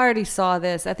surprisingly. I already saw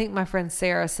this. I think my friend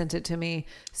Sarah sent it to me.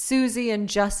 Susie and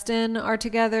Justin are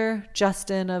together.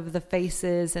 Justin of The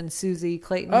Faces and Susie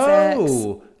Clayton's ex.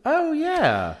 Oh,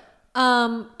 yeah.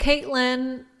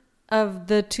 Caitlin of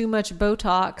the Too Much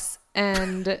Botox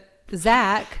and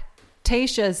Zach,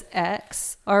 Tayshia's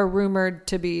ex, are rumored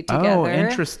to be together. Oh,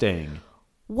 interesting.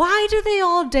 Why do they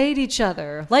all date each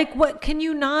other? Like, what, can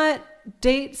you not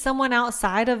date someone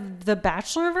outside of the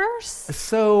Bachelorverse?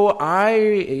 So I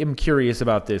am curious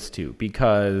about this too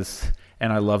because,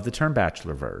 and I love the term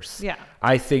Bachelorverse. Yeah.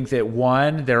 I think that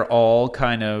one, they're all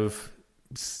kind of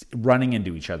running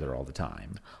into each other all the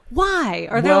time. Why?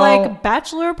 Are there like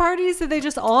bachelor parties that they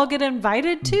just all get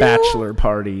invited to? Bachelor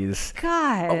parties.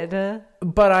 God.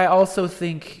 But I also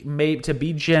think, maybe to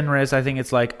be generous, I think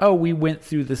it's like, we went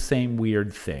through the same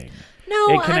weird thing.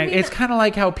 No, it's kind of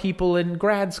like how people in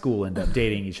grad school end up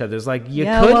dating each other. It's like you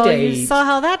Yeah, could well, date. you saw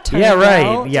how that turned Yeah, right.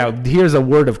 out. Yeah, here's a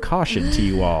word of caution to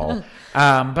you all.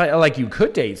 But like you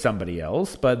could date somebody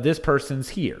else, but this person's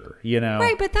here, you know?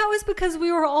 Right, but that was because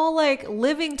we were all like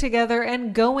living together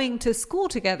and going to school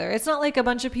together. It's not like a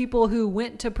bunch of people who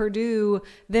went to Purdue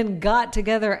then got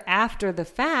together after the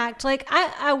fact. Like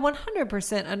I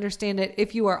 100% understand it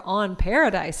if you are on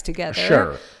Paradise together.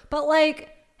 Sure. But like,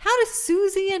 how does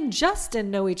Susie and Justin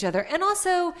know each other? And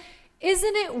also,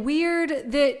 isn't it weird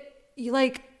that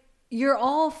you're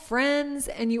all friends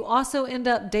and you also end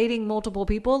up dating multiple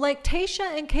people? Like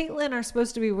Tayshia and Caitlyn are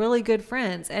supposed to be really good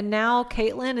friends. And now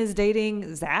Caitlyn is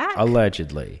dating Zach?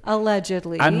 Allegedly.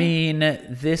 Allegedly. I mean,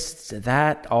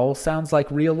 that all sounds like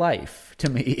real life to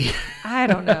me. I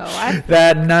don't know.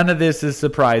 That none of this is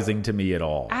surprising to me at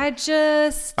all. I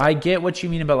get what you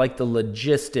mean about like the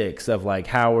logistics of like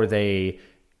how are they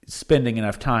spending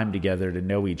enough time together to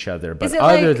know each other, but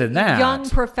other than that, young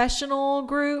professional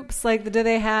groups, like do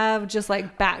they have just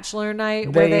like bachelor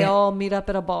night where they all meet up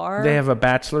at a bar? They have a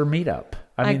bachelor meetup.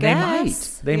 I mean,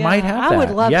 guess. they might have that. I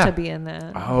would love to be in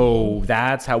that. Oh,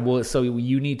 that's how so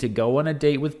you need to go on a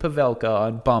date with Pavelka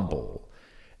on Bumble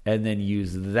and then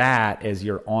use that as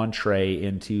your entree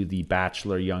into the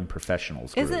Bachelor Young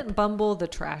Professionals group. Isn't Bumble the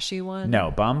trashy one?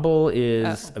 No, Bumble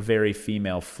is very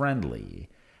female friendly.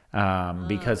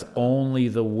 Because only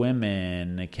the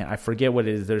women can, I forget what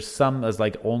it is. There's some as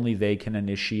like only they can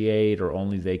initiate or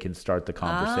only they can start the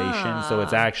conversation. So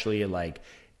it's actually like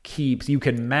you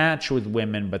can match with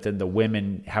women, but then the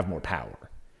women have more power.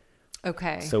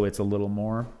 Okay. So it's a little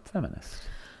more feminist.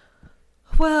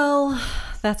 Well,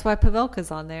 that's why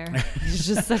Pavelka's on there. He's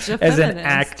just such a As feminist. an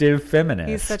active feminist.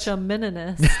 He's such a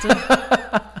meninist.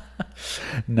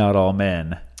 Not all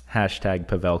men. Hashtag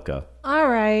Pavelka. All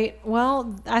right.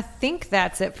 Well, I think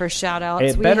that's it for shout outs.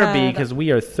 It better be because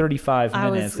we are 35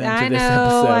 minutes into this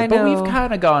episode. But we've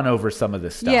kind of gone over some of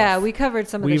this stuff. Yeah, we covered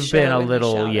some of the show. We've been a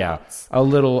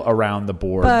little around the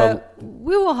board. But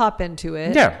we will hop into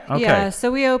it. Yeah, okay. Yeah,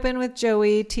 so we open with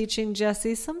Joey teaching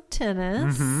Jesse some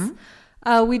tennis.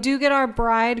 Mm-hmm. We do get our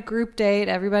bride group date.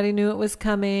 Everybody knew it was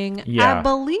coming. Yeah. I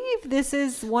believe this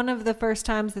is one of the first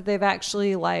times that they've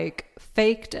actually like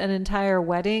faked an entire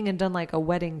wedding and done like a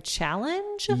wedding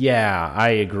challenge. Yeah, I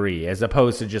agree. As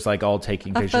opposed to just like all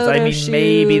taking pictures. I mean,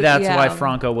 maybe that's why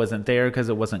Franco wasn't there because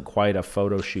it wasn't quite a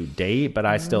photo shoot date, but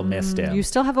I still missed him. You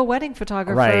still have a wedding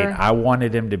photographer. Right. I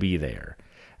wanted him to be there.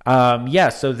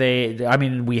 So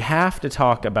we have to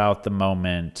talk about the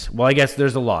moment. Well, I guess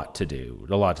there's a lot to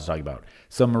talk about.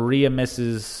 So Maria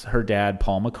misses her dad,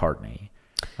 Paul McCartney.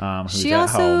 She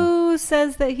also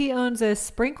says that he owns a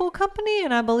sprinkle company,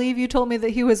 and I believe you told me that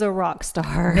he was a rock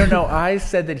star. No, I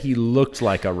said that he looked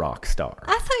like a rock star.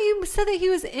 I thought you said that he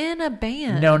was in a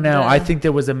band. No, I think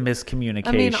there was a miscommunication.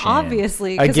 I mean,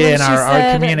 obviously. Again,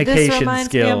 our communication this reminds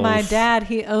skills. me of my dad.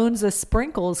 He owns a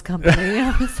sprinkles company.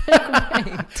 I was like,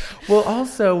 right. Well,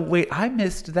 also, wait, I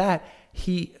missed that.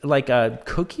 He like a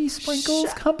cookie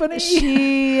sprinkles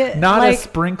company? Not like a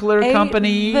sprinkler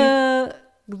company?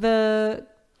 The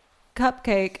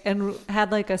cupcake and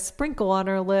had like a sprinkle on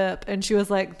her lip, and she was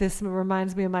like, this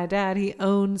reminds me of my dad. He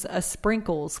owns a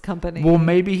sprinkles company. Well,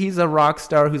 maybe he's a rock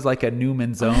star who's like a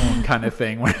Newman's Own kind of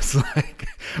thing where it's like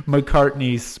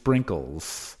McCartney's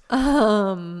Sprinkles.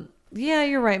 Yeah,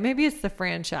 you're right. Maybe it's the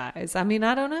franchise. I mean,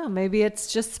 I don't know. Maybe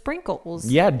it's just sprinkles.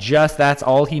 Yeah, that's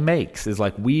all he makes is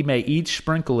like each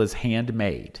sprinkle is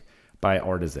handmade by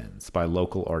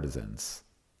local artisans.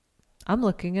 I'm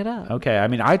looking it up. Okay. I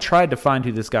mean, I tried to find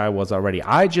who this guy was already.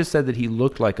 I just said that he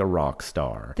looked like a rock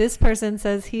star. This person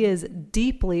says he is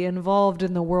deeply involved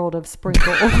in the world of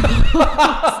sprinkles.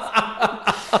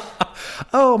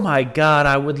 Oh my God.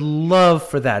 I would love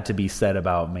for that to be said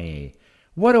about me.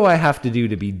 What do I have to do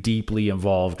to be deeply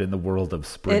involved in the world of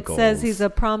sprinkles? It says he's a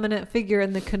prominent figure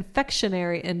in the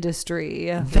confectionery industry.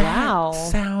 That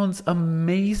sounds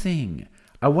amazing.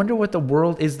 I wonder what the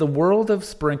world of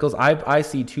sprinkles. I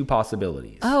see two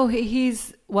possibilities. Oh,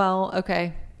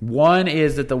 okay. One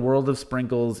is that the world of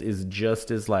sprinkles is just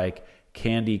as like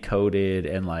candy coated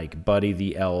and like Buddy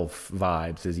the Elf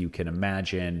vibes as you can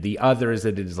imagine. The other is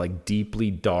that it is like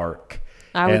deeply dark.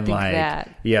 I would think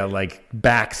that. Yeah, like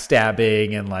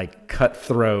backstabbing and like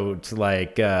cutthroat,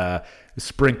 like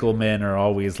sprinkle men are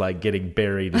always like getting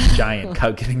buried in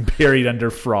getting buried under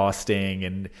frosting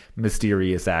and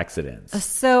mysterious accidents.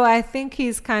 So I think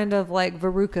he's kind of like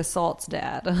Veruca Salt's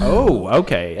dad. Oh,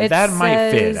 okay. That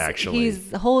might fit actually.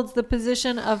 He holds the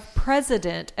position of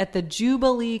president at the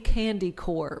Jubilee Candy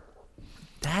Corp.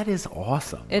 That is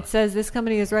awesome. It says this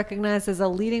company is recognized as a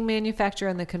leading manufacturer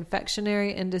in the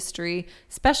confectionery industry,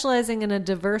 specializing in a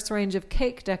diverse range of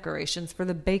cake decorations for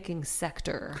the baking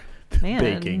sector. Man.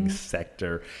 Baking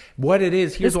sector. What it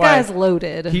is, This guy's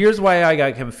loaded. Here's why I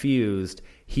got confused.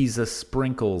 He's a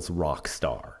sprinkles rock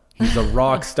star. He's a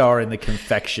rock star in the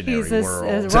confectionery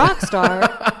world. He's a rock star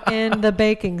in the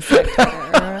baking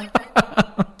sector.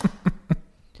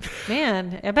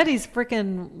 Man, I bet he's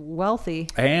freaking wealthy.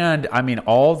 And, I mean,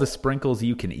 all the sprinkles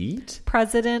you can eat?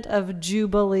 President of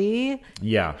Jubilee.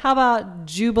 Yeah. How about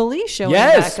Jubilee showing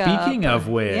back up? Speaking of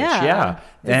which, yeah.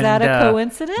 Is that a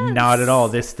coincidence? Not at all.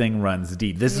 This thing runs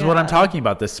deep. This is what I'm talking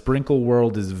about. The sprinkle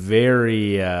world is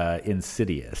very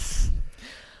insidious.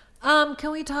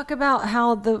 Can we talk about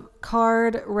how the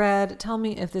card read? Tell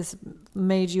me if this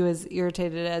made you as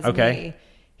irritated as me.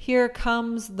 Here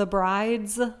comes the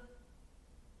brides.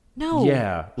 No.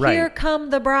 Yeah. Right. Here come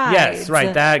the brides. Yes.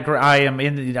 Right. That I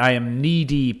am knee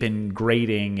deep in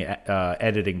grading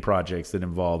editing projects that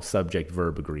involve subject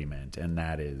verb agreement, and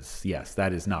that is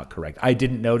not correct. I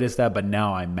didn't notice that, but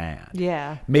now I'm mad.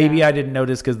 Yeah. Maybe I didn't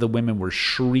notice because the women were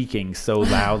shrieking so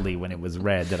loudly when it was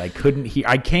read that I couldn't hear.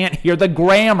 I can't hear the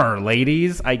grammar,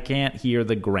 ladies. I can't hear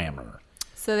the grammar.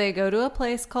 So they go to a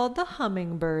place called the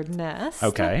Hummingbird Nest.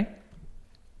 Okay.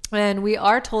 And we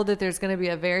are told that there's going to be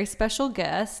a very special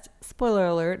guest. Spoiler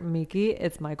alert, Miki,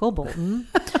 it's Michael Bolton.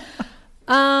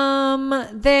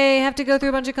 They have to go through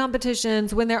a bunch of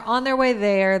competitions. When they're on their way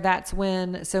there, that's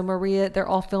when, so Maria, they're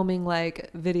all filming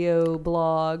like video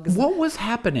blogs. What was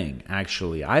happening,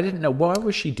 actually? I didn't know. Why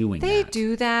was she doing that? They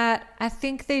do that. I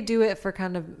think they do it for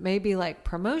kind of maybe like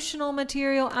promotional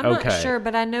material. I'm not sure,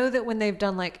 but I know that when they've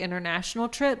done like international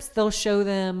trips, they'll show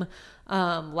them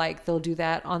like they'll do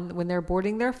that on when they're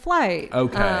boarding their flight.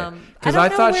 Okay. Because I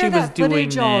thought she was doing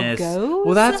this. Goes.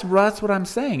 Well, that's what I'm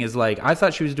saying is like I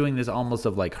thought she was doing this almost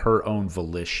of like her own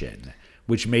volition,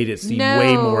 which made it seem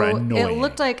way more annoying. It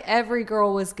looked like every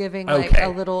girl was giving like a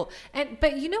little.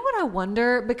 But you know what I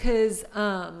wonder, because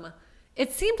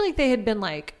it seemed like they had been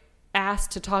like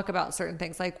asked to talk about certain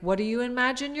things, like what do you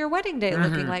imagine your wedding day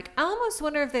looking like? I almost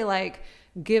wonder if they like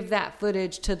give that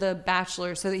footage to the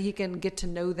bachelor so that he can get to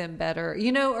know them better,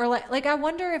 you know, or like I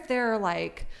wonder if they're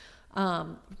like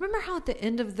remember how at the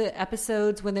end of the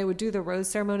episodes when they would do the rose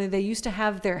ceremony they used to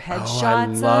have their headshots I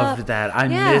loved that. I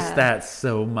missed that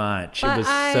so much. But it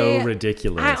was so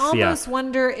ridiculous. I almost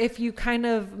wonder if you kind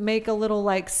of make a little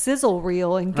like sizzle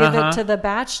reel and give it to the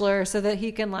bachelor so that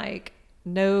he can like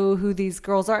know who these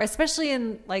girls are, especially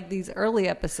in like these early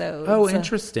episodes. Oh,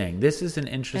 interesting. This is an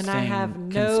interesting and I have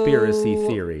conspiracy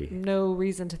theory. No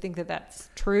reason to think that that's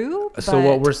true. So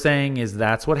what we're saying is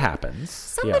that's what happens.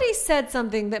 Somebody said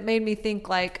something that made me think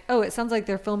like, oh, it sounds like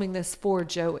they're filming this for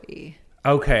Joey.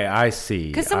 Okay, I see.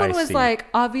 Because someone was like,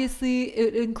 obviously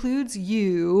it includes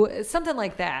you, something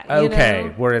like that. Okay, you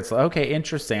know? where it's okay,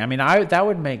 interesting. I mean, that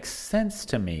would make sense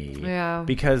to me. Yeah.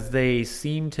 Because they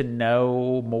seem to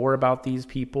know more about these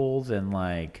people than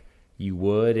like you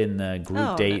would in the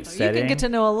group date setting. You can get to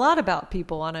know a lot about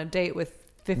people on a date with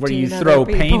 15 where you other throw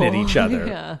people. paint at each other.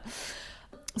 Yeah.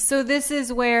 So this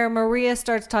is where Maria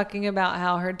starts talking about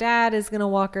how her dad is going to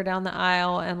walk her down the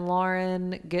aisle, and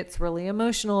Lauren gets really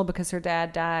emotional because her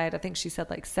dad died. I think she said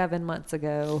like 7 months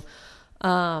ago.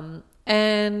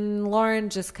 And Lauren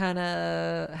just kind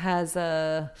of has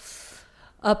a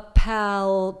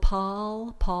pall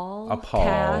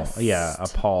cast. Yeah, a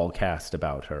Paul cast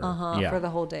about her. For the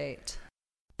whole date.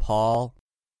 Paul.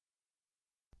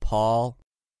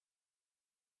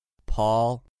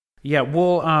 Yeah,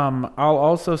 well, I'll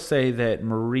also say that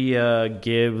Maria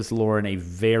gives Lauren a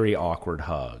very awkward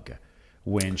hug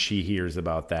when she hears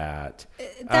about that.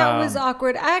 That was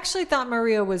awkward. I actually thought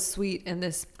Maria was sweet in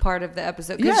this part of the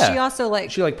episode because she also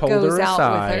she pulled goes her out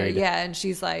aside. with her. Yeah, and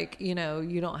she's like, you know,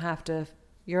 you don't have to.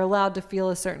 You're allowed to feel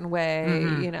a certain way.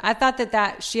 You know, I thought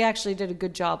that she actually did a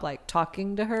good job, like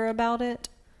talking to her about it.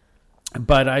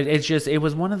 But it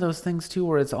was one of those things too,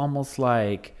 where it's almost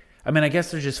like. I mean, I guess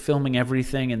they're just filming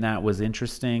everything, and that was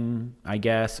interesting, I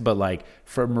guess. But, like,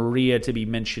 for Maria to be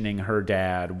mentioning her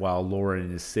dad while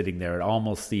Lauren is sitting there, it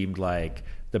almost seemed like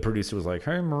the producer was like,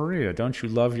 hey, Maria, don't you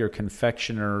love your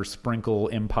confectioner sprinkle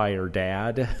empire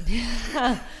dad?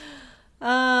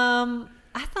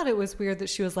 I thought it was weird that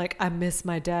she was like, I miss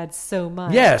my dad so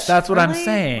much. Yes, that's what I'm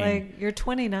saying. Like, you're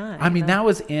 29. I mean, that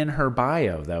was in her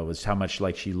bio, though, was how much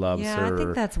like she loves her. I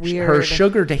think that's weird. Her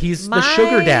sugar he's the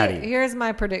sugar daddy. Here's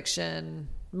my prediction.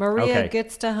 Maria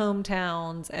gets to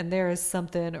hometowns, and there is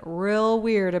something real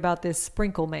weird about this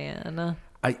sprinkle man.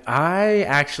 I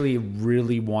actually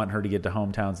really want her to get to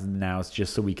Hometowns now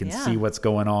just so we can see what's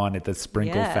going on at the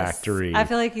sprinkle factory. I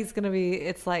feel like he's going to be,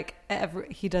 it's like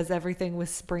he does everything with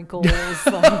sprinkles.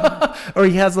 Or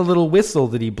he has a little whistle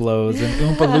that he blows and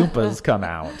Oompa Loompas come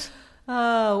out.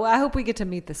 Oh, I hope we get to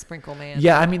meet the Sprinkle Man.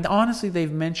 Yeah, I mean, honestly,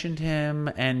 they've mentioned him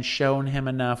and shown him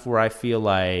enough where I feel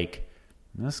like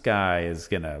this guy is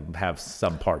going to have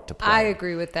some part to play. I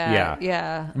agree with that.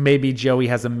 Yeah. Maybe Joey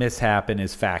has a mishap in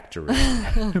his factory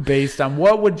based on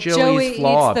what would Joey's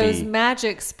flaw be? Joey eats those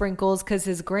magic sprinkles because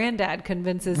his granddad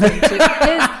convinces him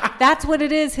to. That's what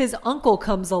it is. His uncle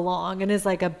comes along and is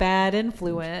like a bad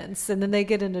influence, and then they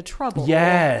get into trouble.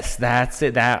 Yes, that's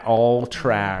it. That all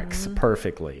tracks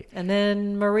perfectly. And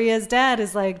then Maria's dad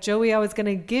is like, Joey, I was going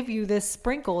to give you this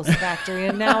sprinkles factory,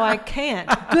 and now I can't.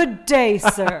 Good day,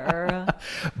 sir.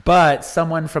 But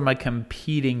someone from a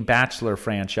competing Bachelor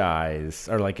franchise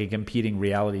or like a competing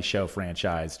reality show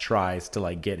franchise tries to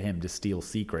like get him to steal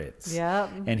secrets.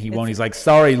 Yep. And he won't. He's like,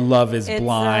 sorry, love is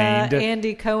blind.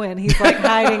 Andy Cohen. He's like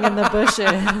hiding in the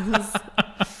bushes.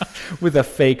 With a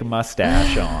fake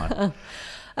mustache on.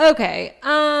 Okay.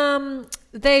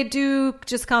 They do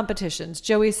just competitions.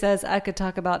 Joey says I could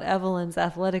talk about Evelyn's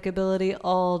athletic ability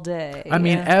all day. I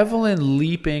mean, Evelyn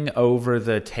leaping over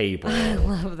the table. I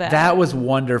love that. That was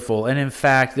wonderful. And in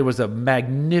fact, there was a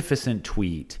magnificent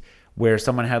tweet where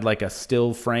someone had like a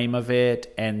still frame of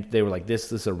it and they were like,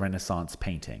 this is a Renaissance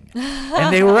painting.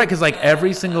 And they were right, because like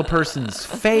every single person's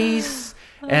face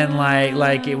and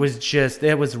like it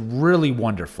was really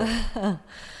wonderful.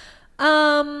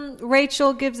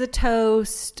 Rachel gives a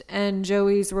toast and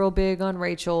Joey's real big on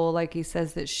Rachel. Like he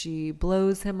says that she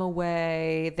blows him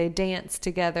away. They dance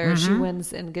together. She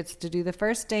wins and gets to do the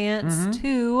first dance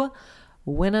to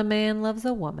When a Man Loves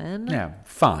a Woman. Yeah,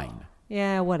 fine.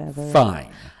 Yeah, whatever.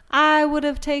 Fine. I would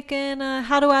have taken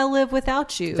How Do I Live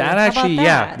Without You? That actually,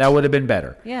 that would have been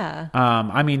better. Yeah.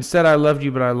 I mean, Said I Loved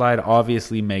You But I Lied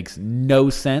obviously makes no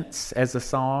sense as a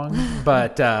song,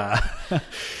 but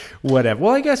whatever.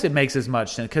 Well, I guess it makes as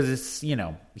much sense because it's,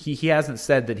 he hasn't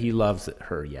said that he loves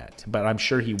her yet, but I'm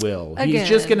sure he will. He's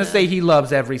just going to say he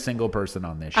loves every single person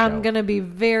on this show. I'm going to be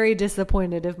very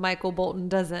disappointed if Michael Bolton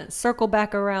doesn't circle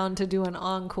back around to do an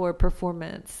encore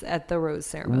performance at the rose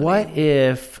ceremony. What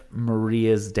if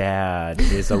Maria's dad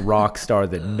is a rock star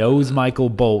that knows Michael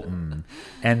Bolton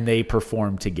and they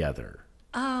perform together?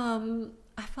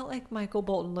 I felt like Michael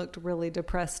Bolton looked really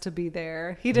depressed to be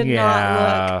there. He did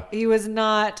not look. He was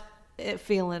not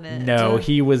feeling it. No,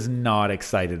 he was not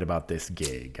excited about this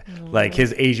gig. Like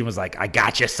his agent was like, I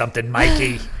got you something,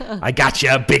 Mikey. I got you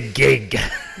a big gig.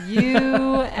 You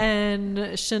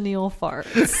and Chanel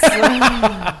Farts.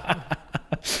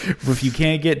 If you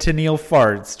can't get Tennille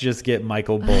Farts, just get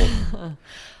Michael Bolton.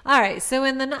 All right, so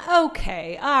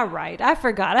all right, I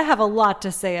forgot. I have a lot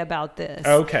to say about this.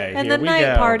 Okay, and the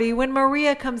night party, when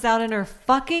Maria comes out in her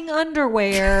fucking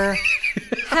underwear,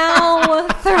 how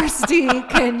thirsty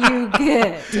can you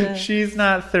get? She's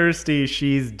not thirsty,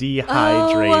 she's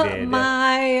dehydrated. Oh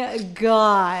my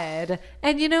God.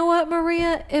 And you know what,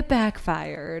 Maria? It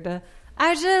backfired.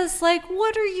 I just,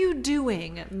 what are you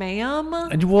doing,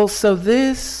 ma'am? Well, so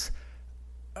this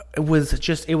was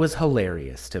it was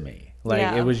hilarious to me.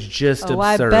 It was just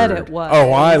absurd. I bet it was.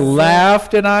 Oh, I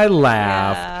laughed and I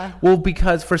laughed. Yeah. Well,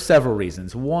 because for several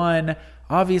reasons. One,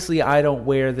 obviously I don't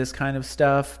wear this kind of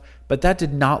stuff, but that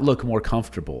did not look more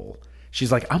comfortable.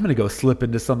 She's like, I'm going to go slip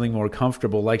into something more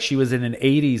comfortable. Like she was in an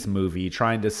 80s movie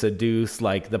trying to seduce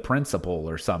the principal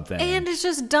or something. And it's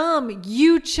just dumb.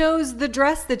 You chose the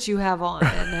dress that you have on.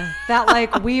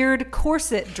 That weird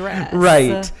corset dress.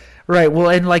 Right. Right. Well,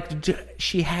 and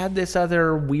she had this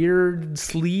other weird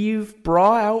sleeve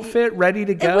bra outfit ready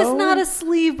to go. It was not a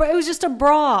sleeve bra. It was just a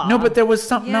bra. No, but there was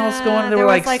something else going on. There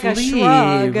were sleeves. A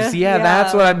shrug. Yeah,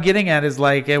 that's what I'm getting at is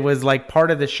it was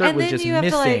part of the shirt was just missing. And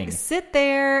then you have to sit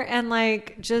there and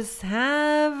just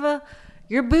have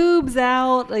your boobs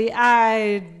out.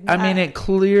 I mean, it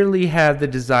clearly had the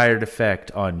desired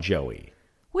effect on Joey.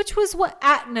 Which was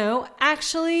no,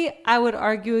 actually, I would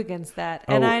argue against that.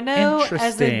 And I know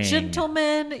as a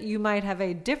gentleman, you might have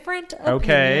a different opinion.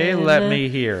 Okay, let me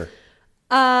hear.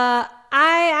 I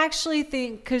actually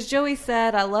think, because Joey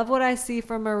said, I love what I see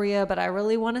from Maria, but I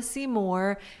really want to see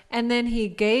more. And then he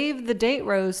gave the date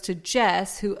rose to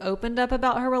Jess, who opened up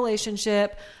about her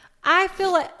relationship. I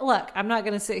feel look, I'm not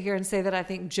going to sit here and say that I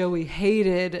think Joey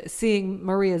hated seeing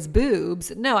Maria's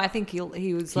boobs. No, I think he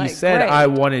was He said, great. I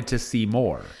wanted to see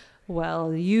more.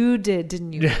 Well, you did,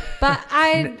 didn't you? But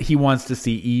he wants to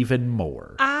see even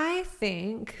more. I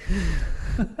think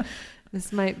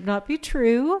This might not be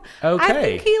true. Okay. I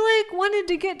think he like wanted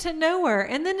to get to know her,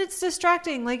 and then it's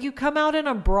distracting. Like you come out in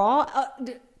a bra.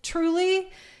 Truly,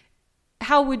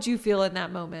 how would you feel in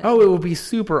that moment? Oh, it would be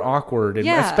super awkward, and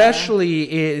Yeah.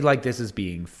 especially like this is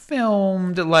being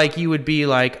filmed. Like you would be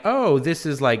like, "Oh, this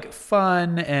is like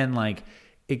fun and like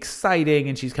exciting,"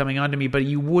 and she's coming on to me, but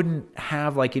you wouldn't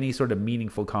have like any sort of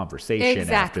meaningful conversation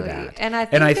Exactly. after that. And I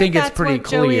think it's that's pretty what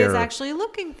Joey clear. is actually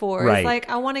looking for. Right. It's like,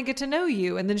 I want to get to know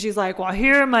you. And then she's like, well,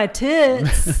 here are my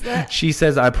tits. She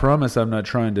says, "I promise I'm not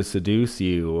trying to seduce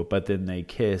you," but then they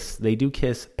kiss. They do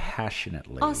kiss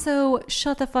passionately. Also,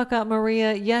 shut the fuck up,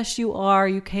 Maria. Yes, you are.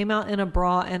 You came out in a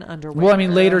bra and underwear. Well, I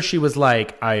mean, later she was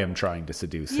like, "I am trying to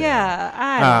seduce him." Yeah,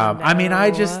 I don't know. I mean,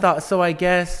 I just thought. So I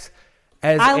guess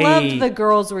I loved the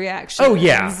girls' reaction. Oh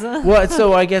yeah. Well,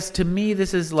 so I guess to me,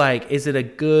 this is like, is it a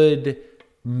good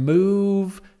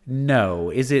move? No.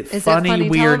 Is it funny,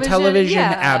 weird television?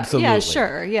 Yeah. Absolutely. Yeah,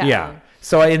 sure. Yeah. Yeah.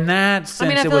 So in that sense, I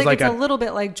mean, I it feel was like like it's a little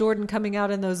bit like Jordan coming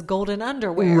out in those golden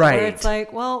underwear. Right. Where it's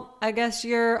like, well, I guess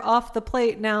you're off the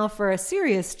plate now for a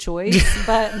serious choice,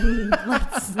 but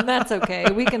that's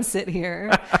okay. We can sit here.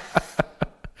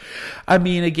 I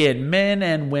mean, again, men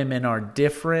and women are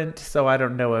different, so I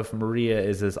don't know if Maria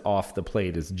is as off the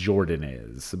plate as Jordan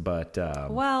is, but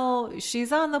Well,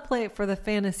 she's on the plate for the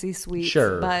fantasy suite.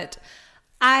 Sure. But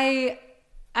I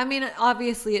mean,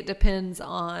 obviously it depends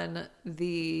on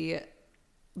the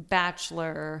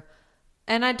Bachelor.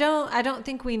 And I don't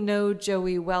think we know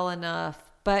Joey well enough.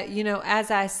 But, you know, as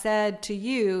I said to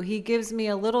you, he gives me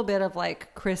a little bit of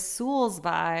like Chris Sewell's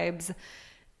vibes.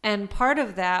 And part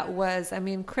of that was, I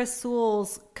mean, Chris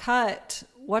Sewell's cut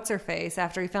what's-her-face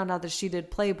after he found out that she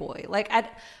did Playboy. Like,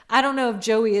 I don't know if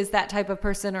Joey is that type of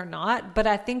person or not, but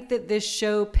I think that this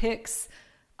show picks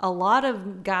a lot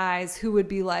of guys who would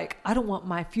be like, I don't want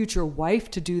my future wife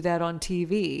to do that on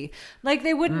TV. Like,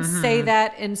 they wouldn't say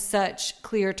that in such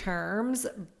clear terms,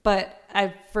 but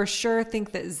I for sure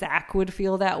think that Zach would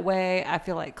feel that way. I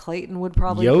feel like Clayton would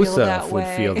probably feel that Yosef way.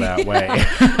 would feel that way.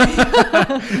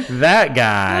 That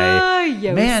guy.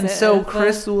 Yosef. Man, so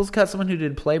Chris Sewell's cut someone who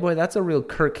did Playboy. That's a real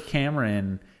Kirk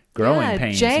Cameron growing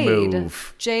pains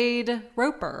move. Jade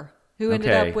Roper, who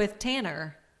ended Okay. up with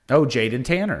Tanner. Oh, Jaden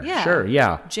Tanner. Yeah. Sure,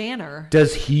 yeah. Janner.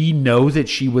 Does he know that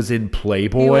she was in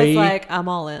Playboy? He was like, I'm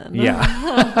all in.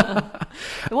 Yeah.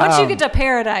 Once you get to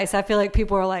Paradise, I feel like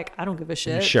people are like, I don't give a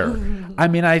shit. Sure. I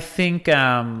mean, I think,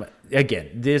 again,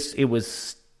 it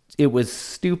was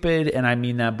stupid, and I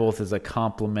mean that both as a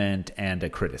compliment and a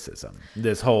criticism.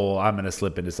 This whole, I'm going to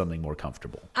slip into something more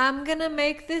comfortable. I'm going to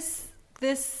make this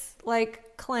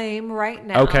like claim right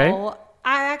now. Okay.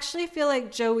 I actually feel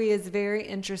like Joey is very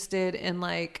interested in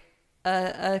like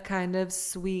a kind of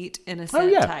sweet,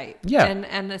 innocent type. Yeah.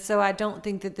 And so I don't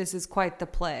think that this is quite the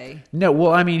play. No,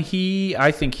 well, I mean,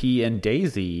 I think he and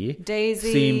Daisy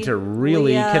seem to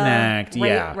really Leah, connect.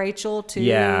 Yeah. Rachel too.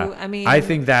 Yeah. I mean, I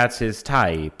think that's his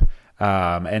type.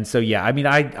 And so, yeah, I mean,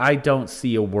 I don't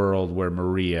see a world where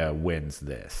Maria wins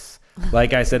this.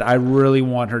 Like I said, I really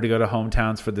want her to go to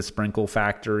Hometowns for the Sprinkle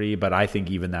Factory, but I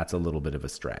think even that's a little bit of a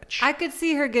stretch. I could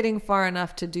see her getting far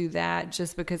enough to do that,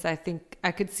 just because I think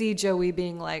I could see Joey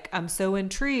being like, I'm so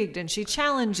intrigued, and she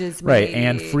challenges me. Right,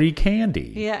 and free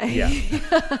candy. Yeah.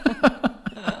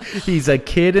 He's a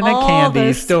kid in a All candy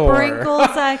the store. sprinkles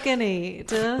I can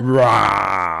eat.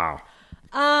 Rah.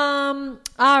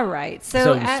 All right.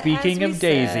 So speaking as of we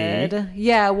Daisy, said,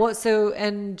 yeah. Well, so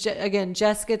again,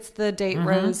 Jess gets the date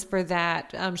rose for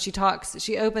that.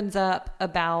 She opens up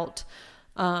about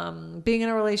being in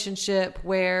a relationship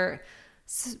where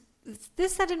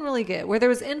this I didn't really get, where there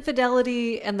was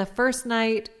infidelity, and the first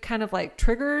night kind of like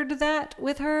triggered that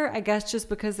with her, I guess, just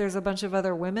because there's a bunch of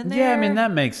other women there. Yeah, I mean, that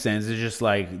makes sense. It's just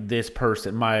like this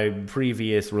person, my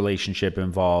previous relationship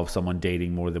involved someone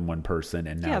dating more than one person,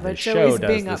 and now but this show Joey's does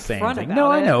being the same upfront thing. about No,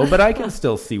 I it. know, but I can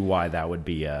still see why that would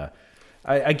be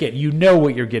again, you know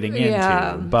what you're getting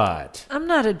into, but I'm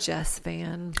not a Jess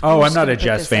fan. I'm not a just gonna put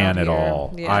Jess this fan out at here.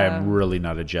 all. Yeah. I am really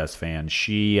not a Jess fan.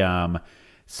 She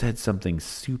said something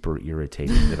super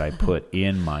irritating that I put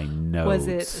in my notes. Was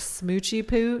it smoochy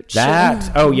pooch?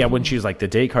 Oh yeah, when she was like, the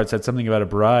date card said something about a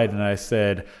bride, and I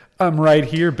said, I'm right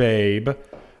here, babe.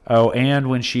 Oh, and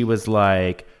when she was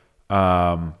like,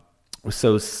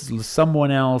 so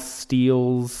someone else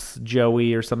steals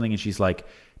Joey or something, and she's like,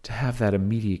 to have that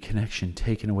immediate connection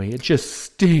taken away, it just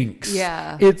stinks.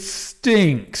 Yeah. It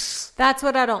stinks. That's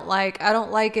what I don't like. I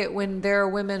don't like it when there are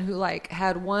women who like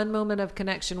had one moment of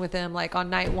connection with him, like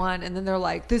on night one, and then they're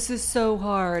like, this is so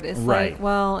hard. It's Right. like,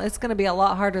 well, it's going to be a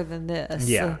lot harder than this.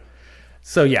 Yeah.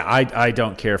 So yeah, I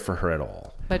don't care for her at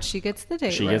all. But she gets the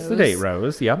date She rose. gets the date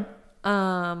rose, yep.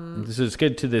 This is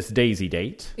good to this Daisy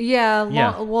date. Yeah.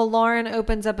 Yeah. Well, Lauren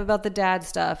opens up about the dad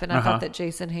stuff, and I thought that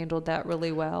Jason handled that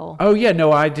really well. Oh yeah,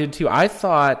 no, I did too. I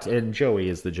thought, and Joey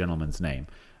is the gentleman's name.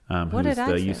 What did I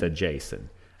say? You said Jason.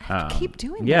 I keep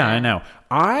doing Yeah, that. I know.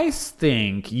 I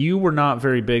think you were not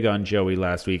very big on Joey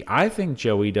last week. I think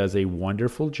Joey does a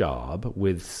wonderful job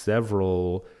with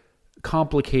several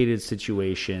complicated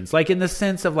situations, like in the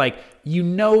sense of like, you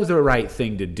know, the right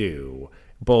thing to do,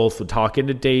 both talking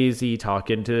to Daisy,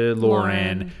 talking to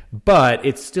Lauren, but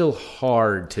it's still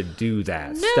hard to do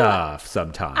that stuff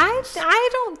sometimes. I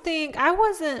don't think I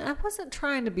wasn't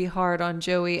trying to be hard on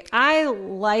Joey. I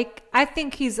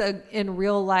think he's in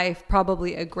real life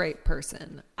probably a great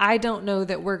person. I don't know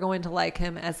that we're going to like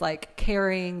him as like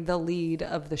carrying the lead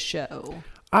of the show.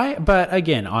 But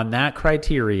again, on that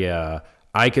criteria,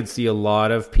 I could see a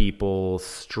lot of people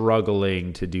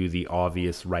struggling to do the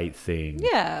obvious right thing.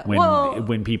 Yeah,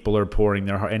 when people are pouring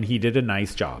their heart, and he did a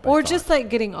nice job. Or just like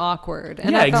getting awkward.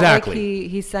 And yeah, I felt exactly.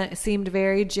 like he seemed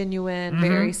very genuine,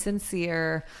 very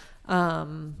sincere.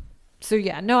 So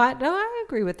yeah, no, I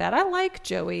agree with that. I like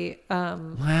Joey.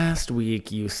 Last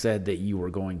week you said that you were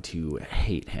going to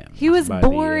hate him. He was by the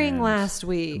boring end. last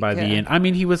week. By the end, I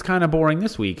mean, he was kind of boring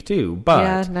this week too. But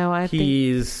yeah, no, I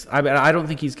don't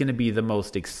think he's going to be the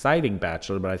most exciting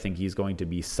bachelor, but I think he's going to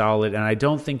be solid, and I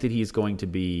don't think that he's going to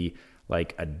be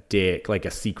like a dick, like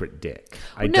a secret dick.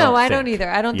 I don't either.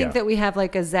 I don't think that we have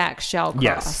like a Zach Shallcross.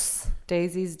 Yes.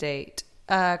 Daisy's date.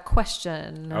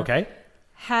 Question. Okay.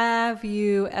 Have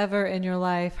you ever in your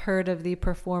life heard of the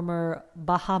performer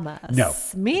Bahamas? No.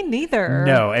 Me neither.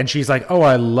 No, and she's like, "Oh,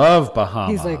 I love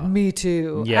Bahama." He's like, "Me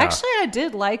too." Yeah. Actually, I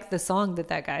did like the song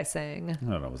that guy sang.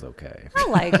 Oh, that was okay. I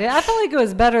liked it. I felt like it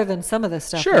was better than some of the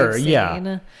stuff. Sure, we've yeah.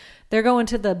 seen. They're going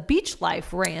to the Beach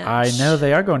Life Ranch. I know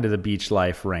they are going to the Beach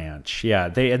Life Ranch. Yeah,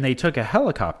 they took a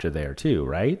helicopter there too,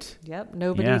 right? Yep.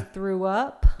 Nobody threw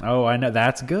up. Oh, I know.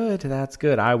 That's good. That's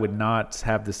good. I would not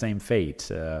have the same fate.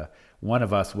 One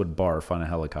of us would barf on a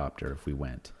helicopter if we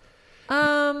went.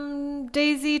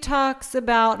 Daisy talks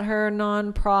about her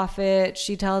nonprofit.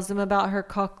 She tells them about her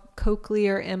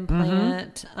cochlear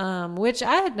implant, which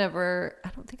I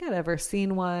don't think I'd ever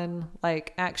seen one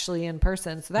like actually in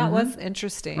person. So that was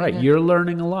interesting. Right. You're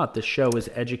learning a lot. The show is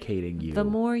educating you. The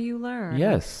more you learn.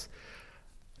 Yes.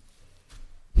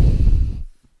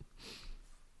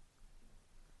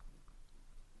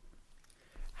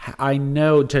 I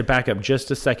know, to back up just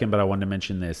a second, but I wanted to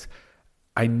mention this.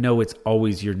 I know it's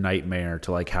always your nightmare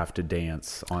to like have to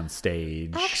dance on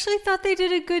stage. I actually thought they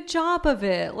did a good job of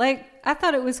it. Like, I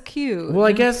thought it was cute. Well,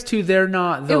 I guess too, they're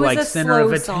not the like center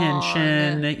of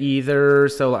attention either.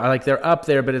 So like they're up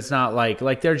there, but it's not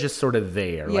like they're just sort of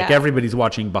there. Yeah. Like everybody's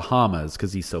watching Bahamas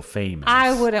because he's so famous.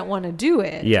 I wouldn't want to do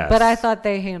it. Yes. But I thought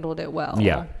they handled it well.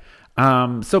 Yeah.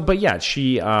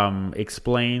 She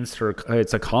explains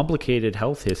it's a complicated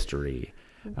health history.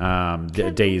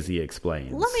 Daisy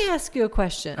explains. Let me ask you a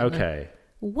question. Okay.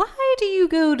 Why do you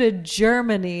go to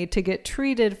Germany to get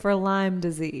treated for Lyme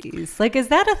disease? Like, is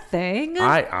that a thing?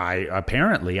 I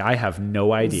apparently I have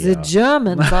no idea. The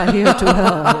Germans are here to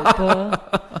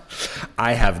help.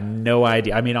 I have no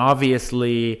idea. I mean,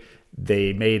 obviously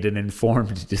they made an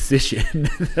informed decision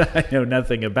that I know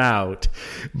nothing about,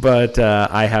 but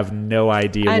I have no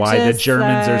idea why the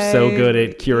Germans are so good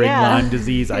at curing Lyme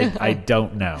disease. I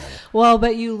don't know. Well,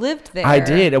 but you lived there. I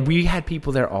did. We had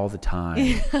people there all the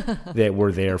time that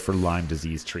were there for Lyme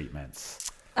disease treatments.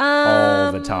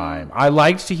 All the time. I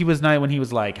liked he was nice when he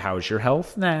was like, "How's your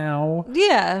health now?"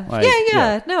 Yeah. Like,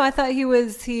 yeah. No, I thought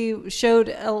he showed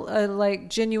a like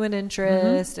genuine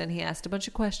interest and he asked a bunch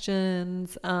of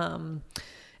questions.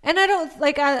 And I don't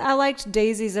like, I liked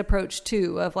Daisy's approach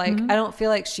too, of like, I don't feel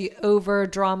like she over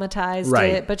dramatized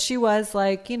it, but she was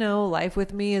like, life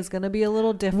with me is going to be a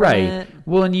little different. Right.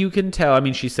 Well, and you can tell, I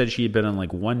mean, she said she had been on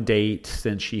like one date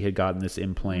since she had gotten this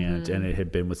implant and it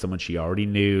had been with someone she already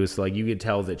knew. So like you could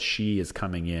tell that she is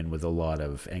coming in with a lot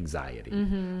of anxiety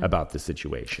about the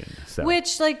situation. So.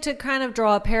 Which, like, to kind of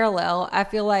draw a parallel, I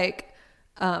feel like,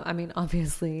 I mean,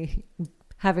 obviously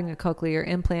having a cochlear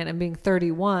implant and being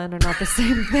 31 are not the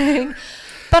same thing.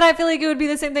 But I feel like it would be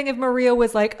the same thing if Maria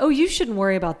was like, "Oh, you shouldn't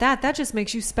worry about that. That just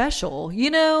makes you special."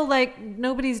 Like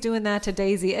nobody's doing that to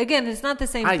Daisy. Again, it's not the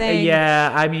same thing.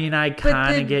 Yeah, I mean, I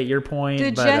kind of get your point. The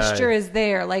gesture is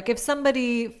there. Like if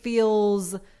somebody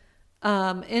feels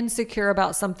insecure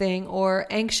about something or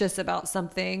anxious about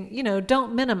something,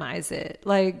 don't minimize it.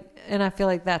 Like, and I feel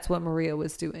like that's what Maria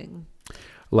was doing.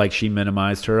 Like she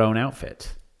minimized her own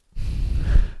outfit.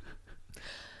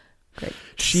 Great.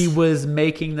 She was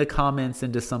making the comments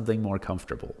into something more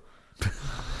comfortable.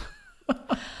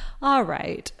 All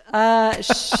right.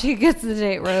 She gets the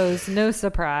date rose. No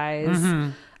surprise. Mm-hmm.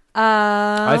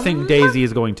 I think Daisy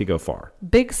is going to go far.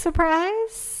 Big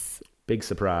surprise? Big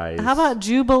surprise. How about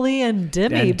Jubilee and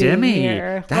Demi being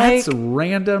here? That's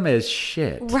random as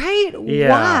shit. Right?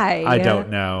 Yeah, Why? I don't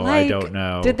know. I don't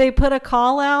know. Did they put a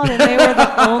call out and they were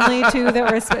the only two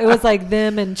that were... It was like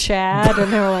them and Chad,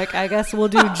 and they were like, I guess we'll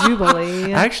do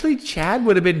Jubilee. Actually, Chad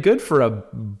would have been good for a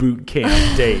boot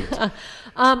camp date.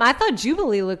 I thought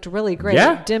Jubilee looked really great.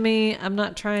 Yeah. Demi, I'm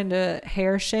not trying to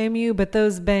hair shame you, but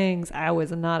those bangs, I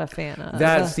was not a fan of.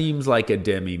 That seems like a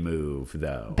Demi move,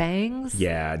 though. Bangs?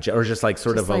 Yeah, or just like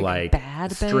sort Just of a like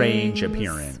bad strange bangs?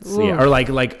 appearance. Oof. Yeah, or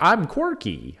like I'm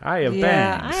quirky. I have bangs.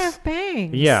 Yeah, I have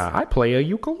bangs. Yeah, I play a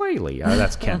ukulele.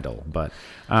 That's Kendall. But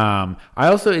I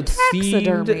also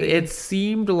it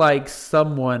seemed like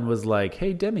someone was like,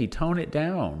 "Hey, Demi, tone it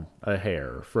down a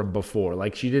hair from before."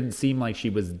 Like she didn't seem like she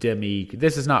was Demi.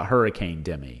 This is not Hurricane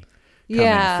Demi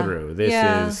coming through.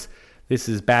 This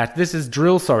is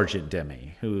Drill Sergeant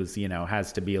Demi, who's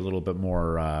has to be a little bit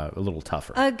more a little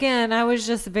tougher. Again, I was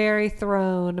just very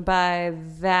thrown by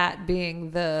that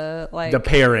being the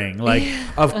pairing. Like,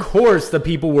 of course, the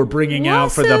people were bringing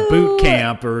out for the boot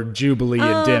camp or Jubilee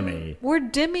and Demi. Were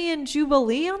Demi and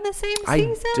Jubilee on the same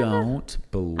season? I don't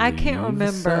believe I can't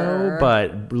remember. so,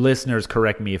 but listeners,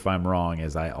 correct me if I'm wrong,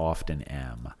 as I often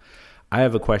am. I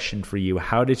have a question for you.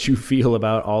 How did you feel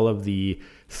about all of the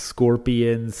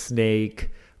scorpion, snake,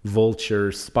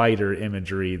 vulture, spider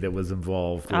imagery that was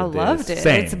involved with I loved it.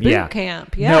 Same, it's boot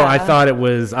camp. Yeah. No, I thought it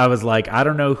was, I was like, I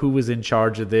don't know who was in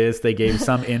charge of this. They gave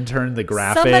some intern the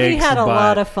graphics. Somebody had a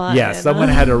lot of fun. Yeah, someone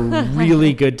had a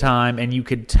really good time, and you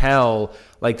could tell,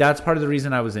 like, that's part of the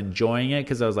reason I was enjoying it,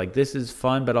 because I was like, this is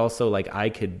fun, but also, like, I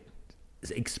could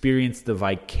experience the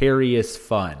vicarious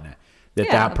fun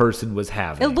that person was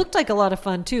having. It looked like a lot of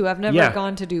fun, too. I've never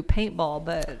gone to do paintball,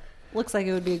 but looks like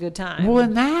it would be a good time. Well,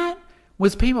 and that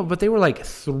was paintball, but they were like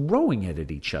throwing it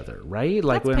at each other, right?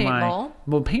 Like That's paintball.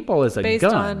 Paintball is a based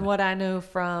gun. on what I know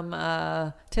from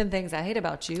 10 Things I Hate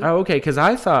About You. Oh, okay, because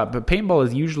I thought, but paintball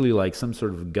is usually like some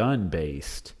sort of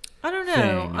gun-based I don't know.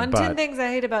 thing, On 10 Things I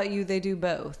Hate About You, they do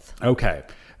both. Okay.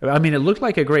 I mean, it looked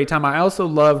like a great time. I also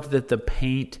loved that the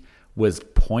paint was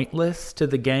pointless to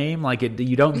the game. Like,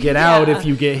 you don't get out if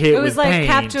you get hit with paint. It was like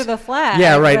capture the flag.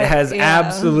 Yeah, right. It has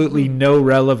absolutely no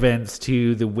relevance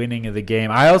to the winning of the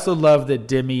game. I also love that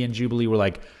Demi and Jubilee were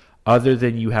like, other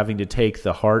than you having to take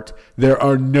the heart, there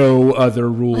are no other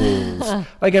rules.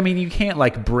 Like, I mean, you can't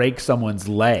like break someone's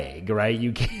leg, right?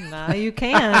 You can't. No, you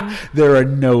can. There are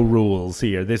no rules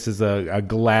here. This is a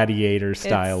gladiator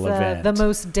style event. The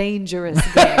most dangerous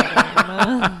game.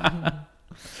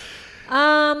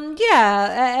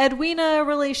 Edwina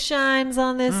really shines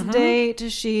on this date.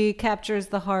 She captures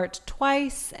the heart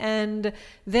twice and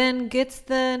then gets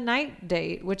the night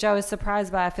date, which I was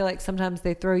surprised by. I feel like sometimes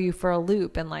they throw you for a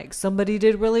loop and like somebody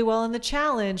did really well in the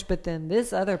challenge, but then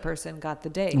this other person got the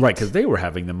date. Right, because they were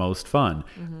having the most fun.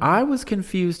 I was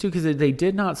confused too because they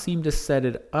did not seem to set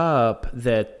it up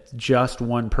that just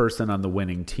one person on the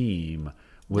winning team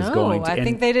was going to. I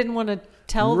think they didn't want to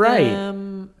tell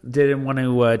them. Didn't want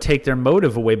to take their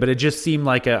motive away, but it just seemed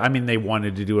like they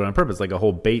wanted to do it on purpose, like a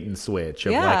whole bait and switch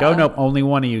of like, oh no, only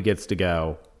one of you gets to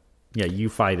go. Yeah, you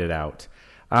fight it out.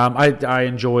 I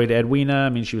enjoyed Edwina. I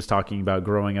mean, she was talking about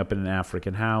growing up in an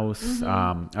African house.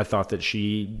 I thought that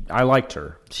I liked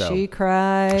her. So. She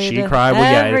cried. Well,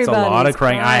 yeah, it's a lot of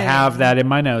crying. I have that in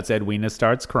my notes. Edwina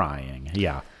starts crying.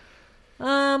 Yeah.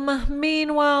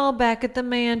 Meanwhile, back at the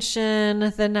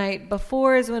mansion, the night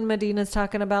before is when Medina's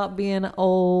talking about being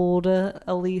old.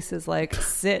 Elise is like,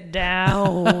 sit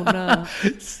down.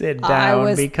 Sit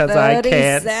down because I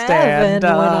can't stand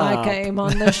up. When I came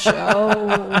on the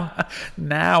show.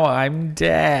 Now I'm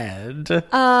dead.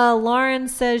 Lauren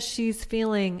says she's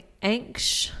feeling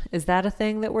anxious. Is that a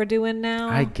thing that we're doing now?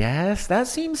 I guess. That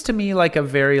seems to me like a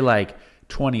very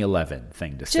 2011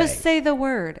 thing to say. Just say the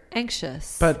word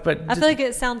anxious. But I feel like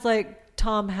it sounds like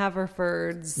Tom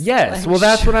Haverford's. Yes, well,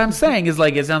 that's what I'm saying. Is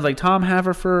like it sounds like Tom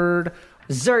Haverford.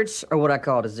 Desserts are what I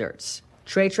call desserts.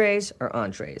 Trays are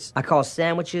entrees. I call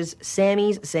sandwiches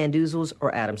Sammy's, Sandoozles,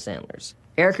 or Adam Sandler's.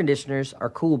 Air conditioners are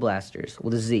Cool Blasters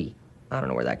with a Z. I don't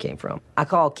know where that came from. I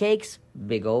call cakes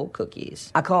big old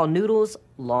cookies. I call noodles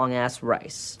long-ass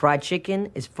rice. Fried chicken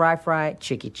is fry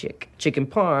chicky chick. Chicken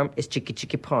parm is chicky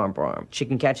parm.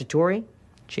 Chicken cacciatore,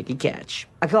 chicky catch.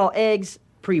 I call eggs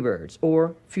pre-birds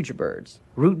or future birds.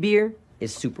 Root beer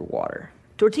is super water.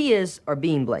 Tortillas are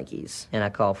bean blankies. And I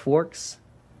call forks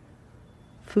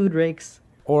food rakes.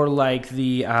 Or like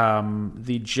the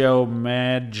Joe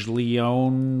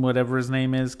Maglione, whatever his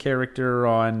name is, character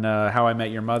on How I Met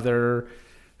Your Mother,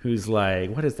 who's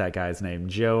like, what is that guy's name?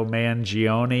 Joe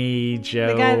Mangione? Joe,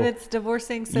 the guy that's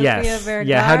divorcing Sofia Vergara?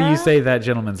 Yeah, how do you say that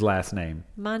gentleman's last name?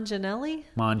 Manganiello?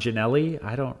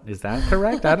 Manganiello? Is that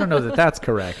correct? I don't know that that's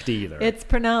correct either. It's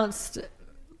pronounced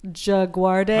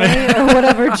Jaguarde or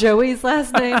whatever Joey's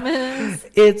last name is.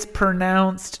 It's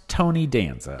pronounced Tony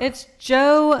Danza. It's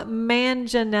Joe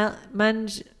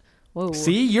Manganiello. Whoa.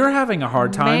 See, you're having a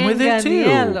hard time with it too.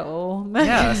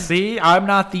 Yeah, see, I'm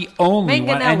not the only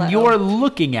one, and you're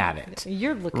looking at it.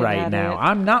 You're looking right at now. it.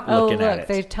 I'm not looking at it.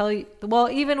 They tell you. Well,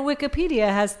 even Wikipedia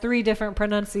has 3 different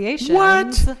pronunciations.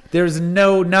 What? There's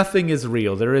nothing is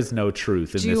real. There is no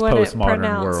truth in this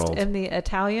postmodern world. In the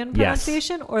Italian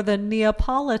pronunciation or the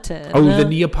Neapolitan? Oh, the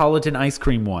Neapolitan ice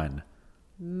cream one.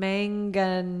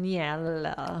 Manganiello.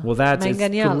 Well, it's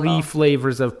 3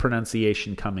 flavors of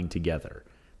pronunciation coming together.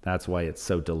 That's why it's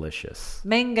so delicious.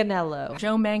 Manganiello.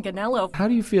 Joe Manganiello. How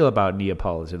do you feel about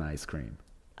Neapolitan ice cream?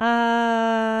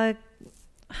 I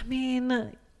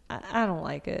mean, I don't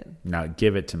like it. No,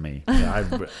 give it to me.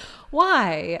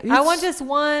 Why? I want just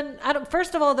one.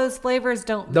 First of all, those flavors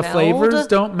don't meld. The flavors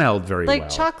don't meld very well. Like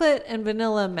chocolate and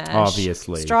vanilla mesh.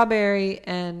 Obviously. Strawberry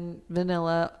and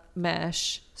vanilla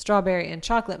mesh. Strawberry and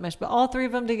chocolate mesh, but all 3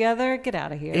 of them together, get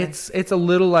out of here. It's a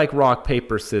little like rock,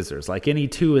 paper, scissors. Like any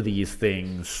 2 of these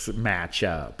things match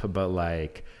up, but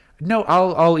like no,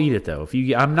 I'll eat it though.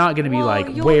 I'm not going to be like,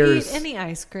 you'll eat any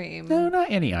ice cream. No, not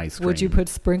any ice cream. Would you put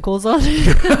sprinkles on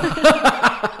it?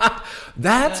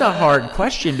 That's a hard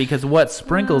question because what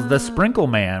sprinkles? The sprinkle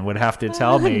man would have to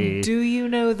tell me. Do you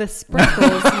know the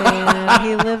sprinkles man?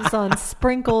 He lives on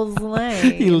Sprinkles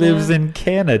Lane. He lives in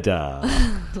Canada.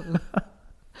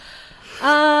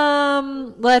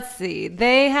 Let's see.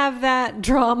 They have that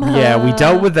drama. Yeah, we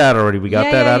dealt with that already. We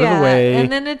got that out of the way.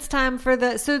 And then it's time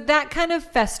for so that kind of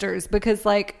festers because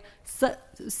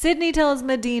Sydney tells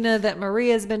Medina that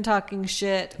Maria's been talking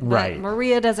shit, but right.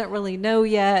 Maria doesn't really know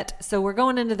yet. So we're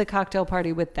going into the cocktail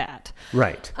party with that.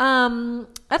 Right.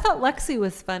 I thought Lexi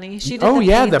was funny. She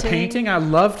did the painting. I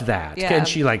loved that. Yeah. And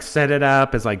she set it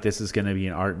up as this is going to be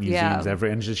an art museum.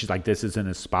 And she's like, this is an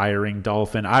aspiring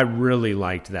dolphin. I really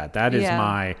liked that. That is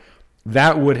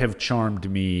that would have charmed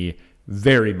me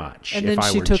very much and if then I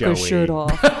she were took Joey. Her shirt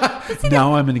off.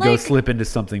 Now I'm going to go slip into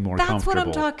something more comfortable. That's what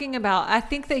I'm talking about. I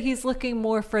think that he's looking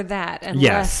more for that and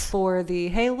less for the,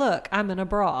 hey, look, I'm in a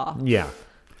bra. Yeah.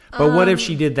 But what if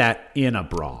she did that in a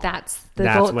bra? That's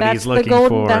what he's looking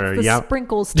for. That's the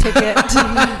sprinkles ticket.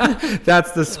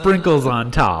 That's the sprinkles on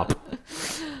top.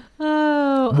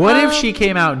 Oh. What if she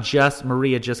came out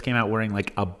Maria just came out wearing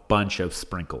a bunch of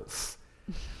sprinkles?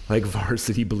 Like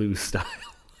Varsity Blues style.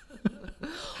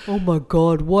 Oh my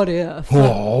God, what if?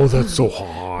 Oh, that's so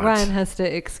hot. Ryan has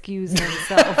to excuse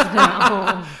himself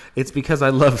now. It's because I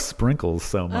love sprinkles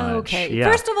so much. Okay.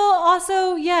 Yeah. First of all,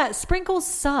 also, sprinkles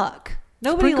suck.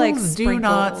 Nobody likes sprinkles. Do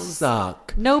not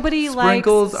suck. Nobody likes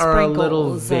sprinkles. Are a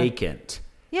little vacant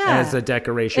as a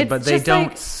decoration, but they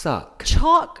don't suck.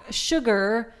 Chalk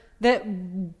sugar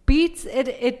that beats it.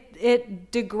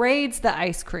 It degrades the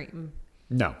ice cream.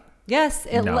 No. Yes,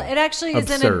 it actually is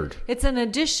absurd. It's an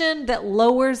addition that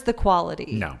lowers the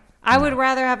quality. No. I would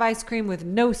rather have ice cream with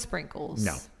no sprinkles.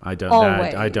 No, I don't.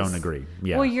 Always. I don't agree.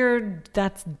 Yeah. Well,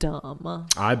 that's dumb.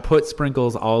 I put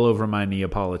sprinkles all over my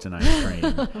Neapolitan ice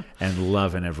cream and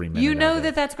loving every minute. You know of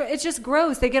it. that's it's just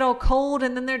gross. They get all cold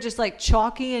and then they're just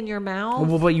chalky in your mouth.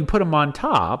 Well, but you put them on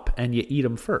top and you eat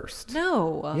them first.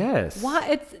 No. Yes.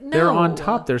 Why? They're on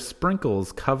top. They're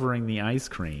sprinkles covering the ice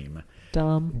cream.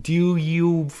 Dumb. Do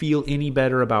you feel any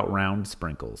better about round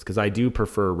sprinkles? Because I do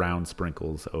prefer round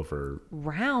sprinkles over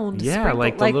round. Yeah, sprinkles?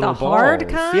 like the little hard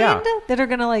balls. kind that are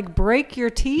gonna break your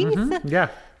teeth. Mm-hmm. Yeah,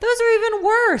 those are even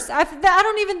worse. I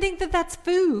don't even think that's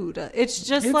food. It's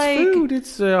just food.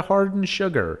 It's hardened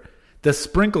sugar. The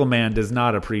sprinkle man does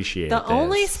not appreciate the this.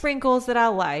 only sprinkles that I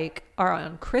like are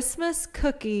on Christmas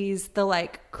cookies, the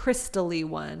crystally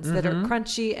ones that are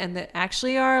crunchy and that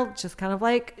actually are just kind of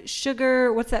like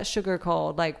sugar. What's that sugar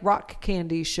called? Like rock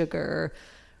candy sugar.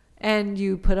 And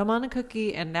you put them on a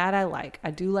cookie, and that I like. I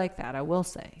do like that, I will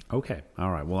say. Okay. All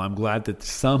right. Well, I'm glad that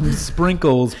some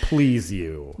sprinkles please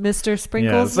you. Mr.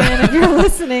 Sprinkles Man, if you're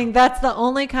listening, that's the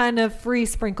only kind of free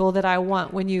sprinkle that I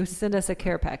want when you send us a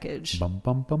care package. Bum,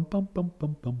 bum, bum, bum, bum,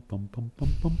 bum, bum, bum, bum,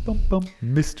 bum, bum, bum, bum.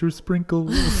 Mr.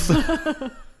 Sprinkles.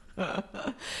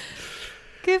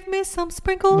 Give me some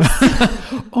sprinkles.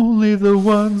 Only the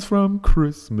ones from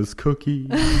Christmas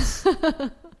cookies.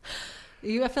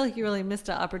 I feel like you really missed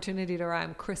an opportunity to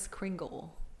rhyme Kris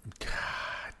Kringle. God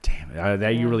damn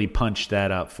it. You really punched that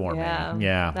up for me.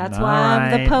 Yeah. That's why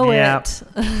I'm the poet.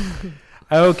 Yep.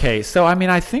 Okay, so I mean,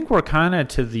 I think we're kind of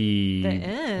to the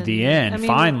end. I mean,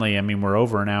 finally, I mean, we're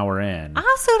over an hour in. I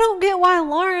also don't get why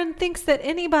Lauren thinks that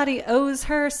anybody owes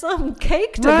her some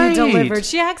cake to be delivered.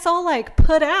 She acts all like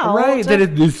put out. Right,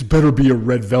 this better be a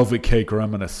red velvet cake or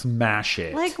I'm going to smash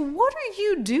it. Like, what are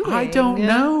you doing? I don't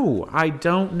know. I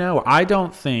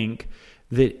don't think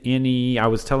that I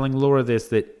was telling Laura this,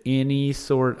 that any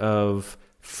sort of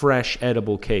fresh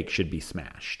edible cake should be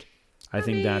smashed. I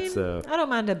think that's I don't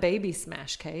mind a baby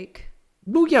smash cake.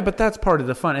 Well, yeah, but that's part of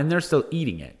the fun, and they're still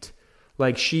eating it.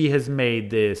 Like, she has made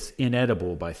this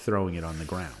inedible by throwing it on the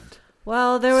ground.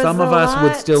 Well, there was some of us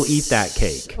would still eat that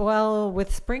cake. Well,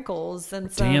 with sprinkles and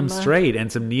some damn straight,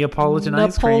 and some Neapolitan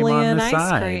ice cream on the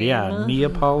side. Yeah,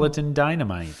 Neapolitan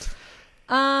dynamite.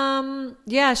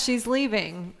 Yeah, she's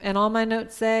leaving, and all my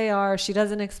notes say she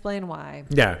doesn't explain why.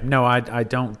 Yeah, no, I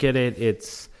don't get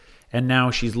it. And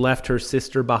now she's left her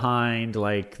sister behind,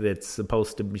 like she's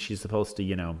supposed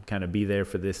to, kind of be there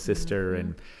for this sister.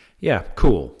 And yeah,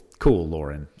 cool,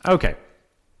 Lauren. Okay.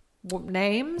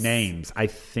 Names. I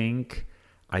think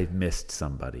I missed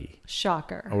somebody.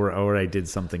 Shocker. Or I did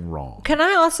something wrong. Can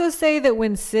I also say that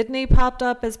when Sydney popped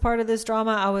up as part of this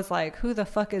drama, I was like, who the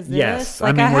fuck is this? Yes.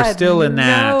 Like, I mean, we're still in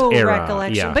that era.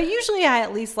 Recollection. Yeah. But usually I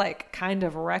at least kind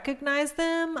of recognize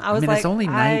them. I was it's only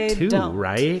night 2,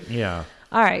 right? Yeah.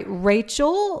 All right,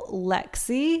 Rachel,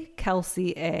 Lexi,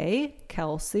 Kelsey A,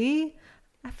 Kelsey.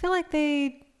 I feel like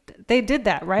they did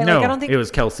that, right? No, I don't think it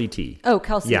was Kelsey T. Oh,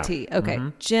 Kelsey yeah. T. Okay. Mm-hmm.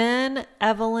 Jen,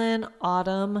 Evelyn,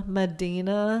 Autumn,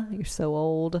 Medina. You're so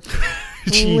old.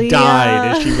 She Leah.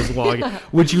 Died as she was walking.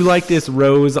 Would you like this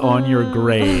rose on your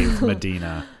grave,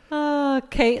 Medina?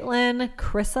 Caitlin,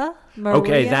 Carissa, Maria.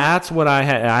 Okay, that's what I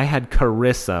had. I had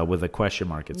Carissa with a question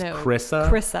mark. It's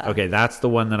Carissa. Okay, that's the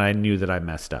one that I knew that I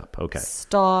messed up. Okay.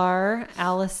 Star,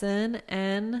 Allison,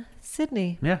 and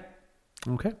Sydney. Yeah.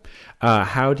 Okay.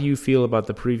 How do you feel about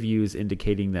the previews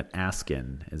indicating that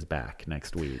Askin is back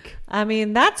next week? I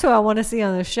mean, that's who I want to see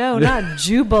on the show, not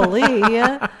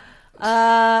Jubilee.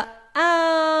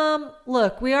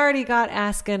 Look, we already got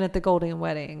Askin at the Golden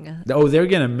Wedding. Oh, they're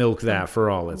going to milk that for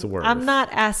all it's worth. I'm not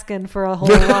asking for a whole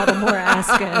lot of more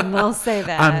Askin. I'll say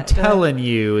that. I'm telling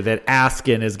you that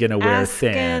Askin is going to wear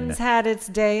thin. Askin's had its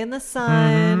day in the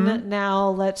sun. Mm-hmm. Now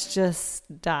let's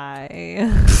just die.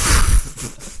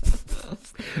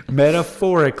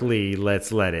 Metaphorically,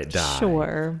 let's let it die.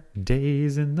 Sure.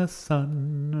 Days in the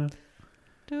sun.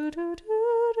 Do, do, do,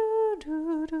 do,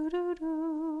 do, do, do,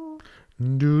 do.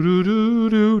 Do do do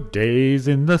do, days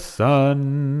in the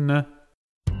sun.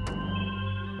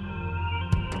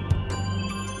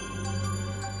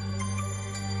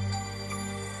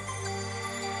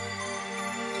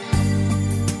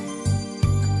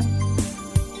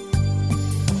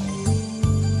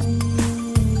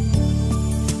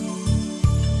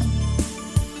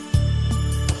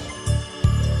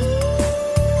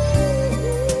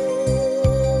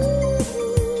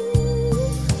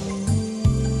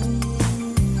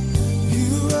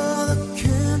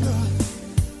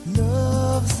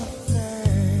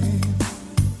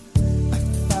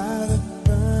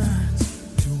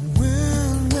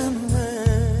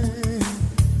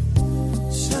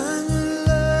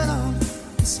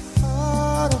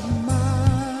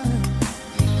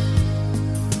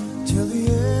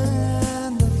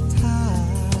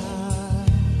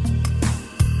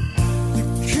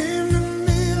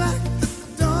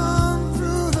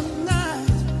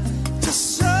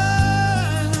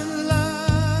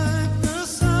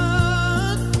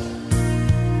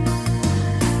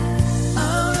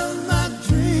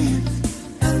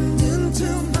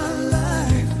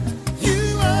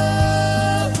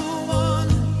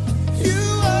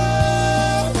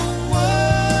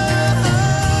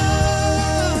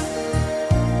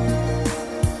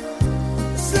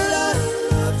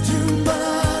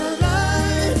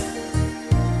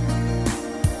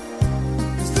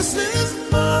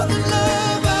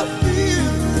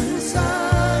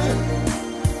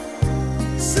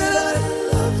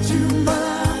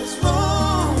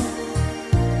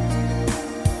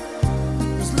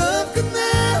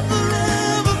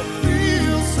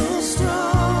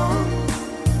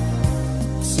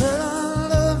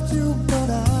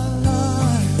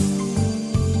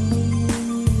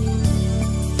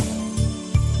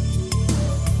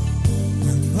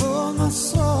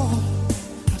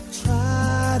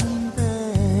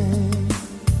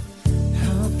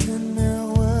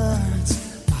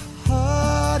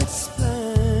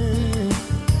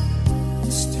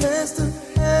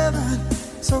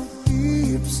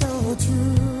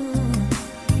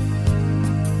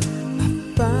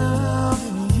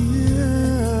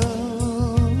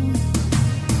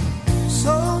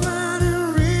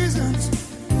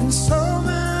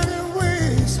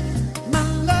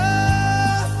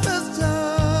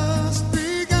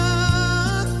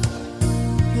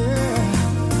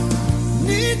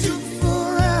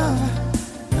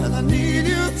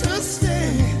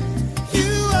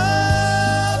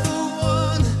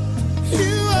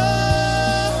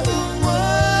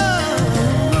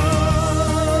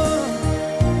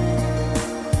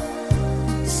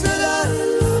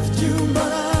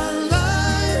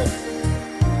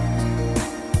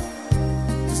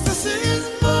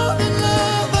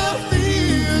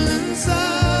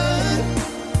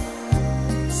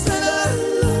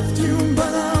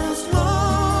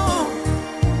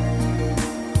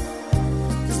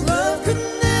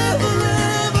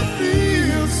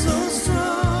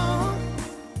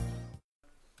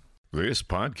 This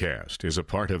podcast is a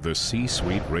part of the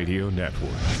C-Suite Radio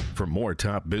Network. For more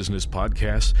top business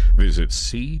podcasts, visit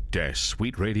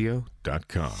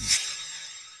c-suiteradio.com.